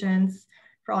patience,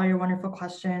 for all your wonderful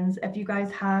questions. If you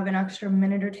guys have an extra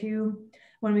minute or two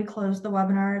when we close the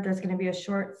webinar, there's going to be a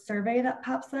short survey that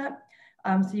pops up.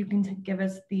 So you can give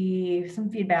us some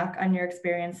feedback on your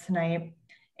experience tonight,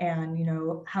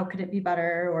 and how could it be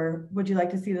better, or would you like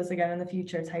to see this again in the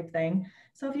future type thing.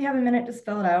 So if you have a minute, just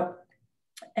fill it out.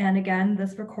 And again,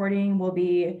 this recording will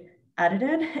be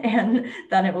edited and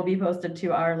then it will be posted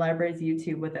to our library's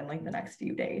YouTube within like the next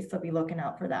few days. So be looking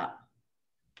out for that.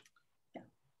 Yeah.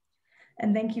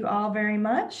 And thank you all very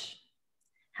much.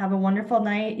 Have a wonderful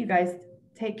night. You guys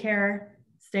take care,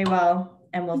 stay well,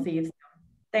 and we'll see you soon.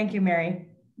 Thank you, Mary.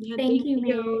 Yeah, thank you,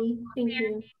 Mary.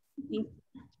 Thank you.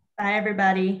 Bye,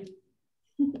 everybody.